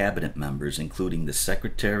committee of cabinet members, including the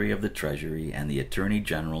Secretary of the Treasury and the Attorney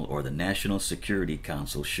General or the National Security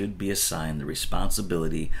Council, should be assigned the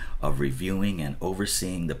responsibility of reviewing and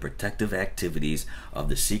overseeing the protective activities of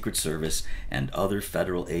the Secret Service and other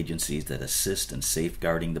federal agencies that assist in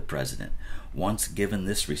safeguarding the President. Once given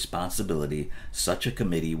this responsibility, such a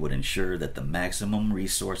committee would ensure that the maximum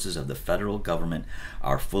resources of the federal government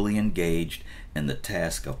are fully engaged in the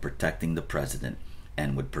task of protecting the President,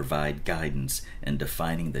 and would provide guidance in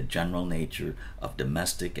defining the general nature of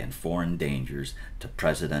domestic and foreign dangers to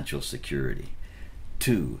presidential security.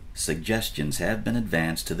 2. Suggestions have been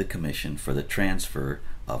advanced to the Commission for the transfer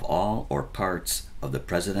of all or parts of the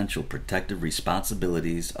presidential protective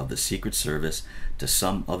responsibilities of the Secret Service to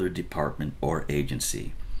some other department or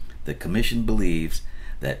agency. The Commission believes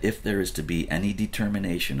that if there is to be any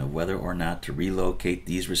determination of whether or not to relocate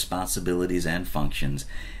these responsibilities and functions,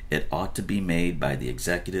 it ought to be made by the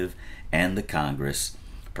Executive and the Congress,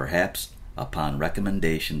 perhaps upon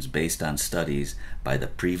recommendations based on studies by the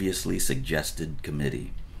previously suggested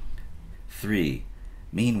committee. 3.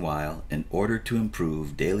 Meanwhile, in order to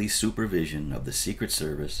improve daily supervision of the Secret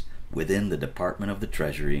Service within the Department of the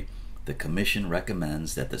Treasury, the Commission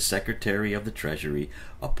recommends that the Secretary of the Treasury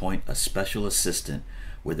appoint a special assistant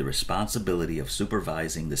with the responsibility of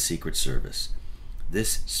supervising the Secret Service.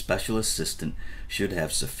 This special assistant should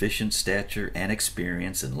have sufficient stature and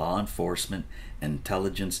experience in law enforcement,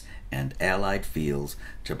 intelligence, and allied fields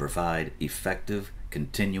to provide effective,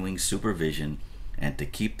 continuing supervision and to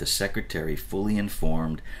keep the Secretary fully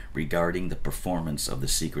informed regarding the performance of the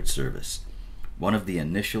Secret Service. One of the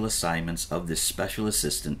initial assignments of this special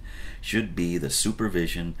assistant should be the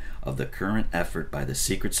supervision of the current effort by the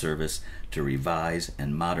Secret Service to revise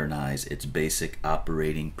and modernize its basic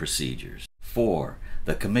operating procedures. 4.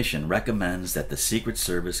 The Commission recommends that the Secret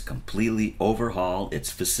Service completely overhaul its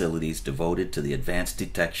facilities devoted to the advanced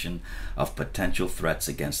detection of potential threats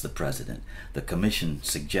against the President. The Commission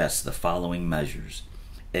suggests the following measures.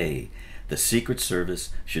 A. The Secret Service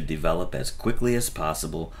should develop as quickly as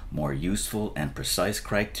possible more useful and precise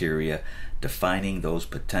criteria defining those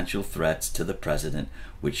potential threats to the President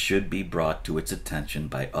which should be brought to its attention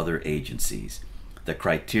by other agencies. The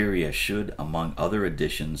criteria should, among other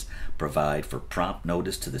additions, provide for prompt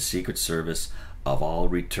notice to the Secret Service of all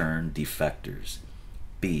return defectors.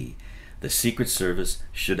 B. The Secret Service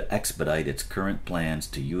should expedite its current plans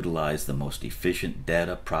to utilize the most efficient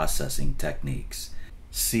data processing techniques.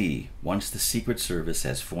 C. Once the Secret Service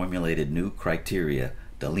has formulated new criteria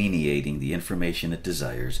delineating the information it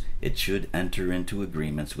desires, it should enter into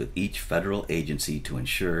agreements with each federal agency to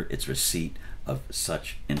ensure its receipt of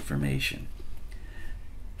such information.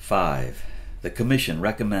 5. The Commission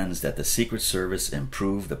recommends that the Secret Service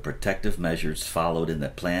improve the protective measures followed in the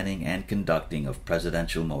planning and conducting of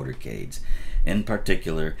presidential motorcades. In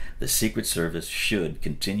particular, the Secret Service should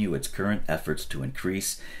continue its current efforts to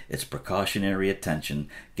increase its precautionary attention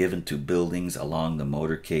given to buildings along the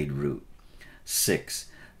motorcade route. 6.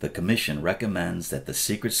 The Commission recommends that the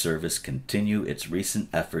Secret Service continue its recent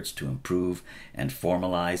efforts to improve and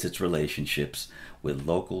formalize its relationships with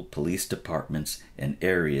local police departments in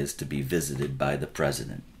areas to be visited by the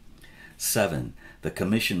President. 7. The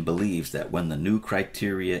Commission believes that when the new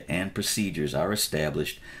criteria and procedures are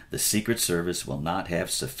established, the Secret Service will not have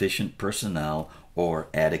sufficient personnel or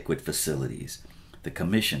adequate facilities. The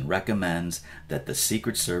Commission recommends that the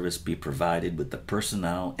Secret Service be provided with the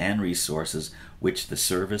personnel and resources which the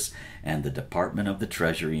Service and the Department of the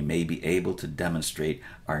Treasury may be able to demonstrate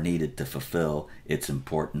are needed to fulfill its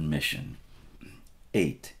important mission.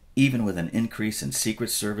 8. Even with an increase in Secret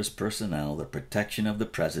Service personnel, the protection of the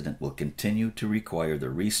President will continue to require the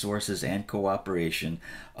resources and cooperation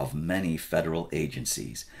of many federal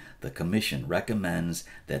agencies. The Commission recommends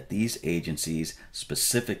that these agencies,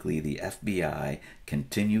 specifically the FBI,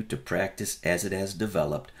 continue to practice as it has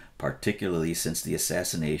developed, particularly since the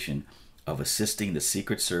assassination, of assisting the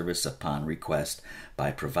Secret Service upon request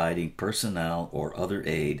by providing personnel or other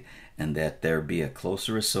aid, and that there be a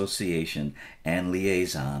closer association and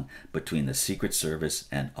liaison between the Secret Service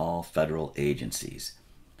and all federal agencies.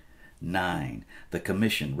 9. The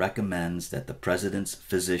Commission recommends that the President's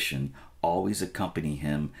physician always accompany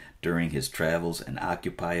him during his travels and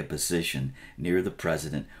occupy a position near the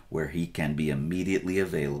President where he can be immediately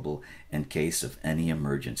available in case of any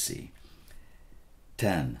emergency.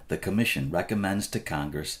 10. The Commission recommends to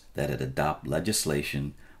Congress that it adopt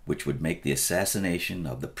legislation which would make the assassination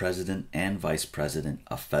of the President and Vice President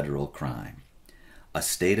a federal crime. A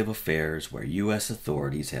state of affairs where U.S.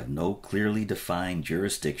 authorities have no clearly defined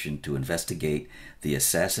jurisdiction to investigate the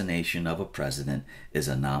assassination of a president is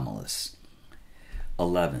anomalous.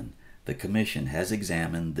 11. The Commission has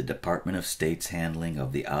examined the Department of State's handling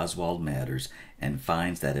of the Oswald matters and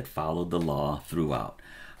finds that it followed the law throughout.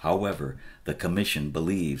 However, the Commission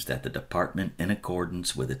believes that the Department, in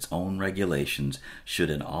accordance with its own regulations, should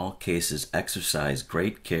in all cases exercise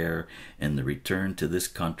great care in the return to this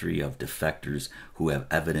country of defectors who have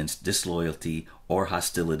evidenced disloyalty or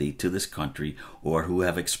hostility to this country, or who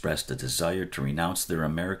have expressed a desire to renounce their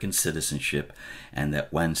American citizenship, and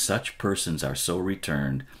that when such persons are so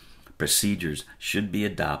returned, procedures should be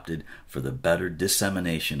adopted for the better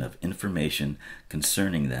dissemination of information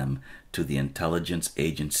concerning them to the intelligence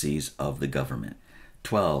agencies of the government.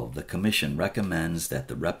 12. The Commission recommends that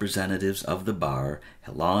the representatives of the bar,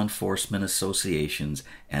 law enforcement associations,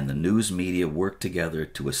 and the news media work together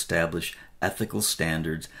to establish ethical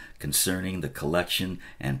standards concerning the collection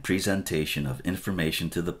and presentation of information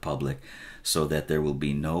to the public so that there will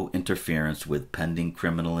be no interference with pending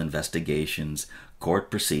criminal investigations, court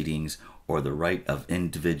proceedings, or the right of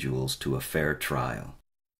individuals to a fair trial.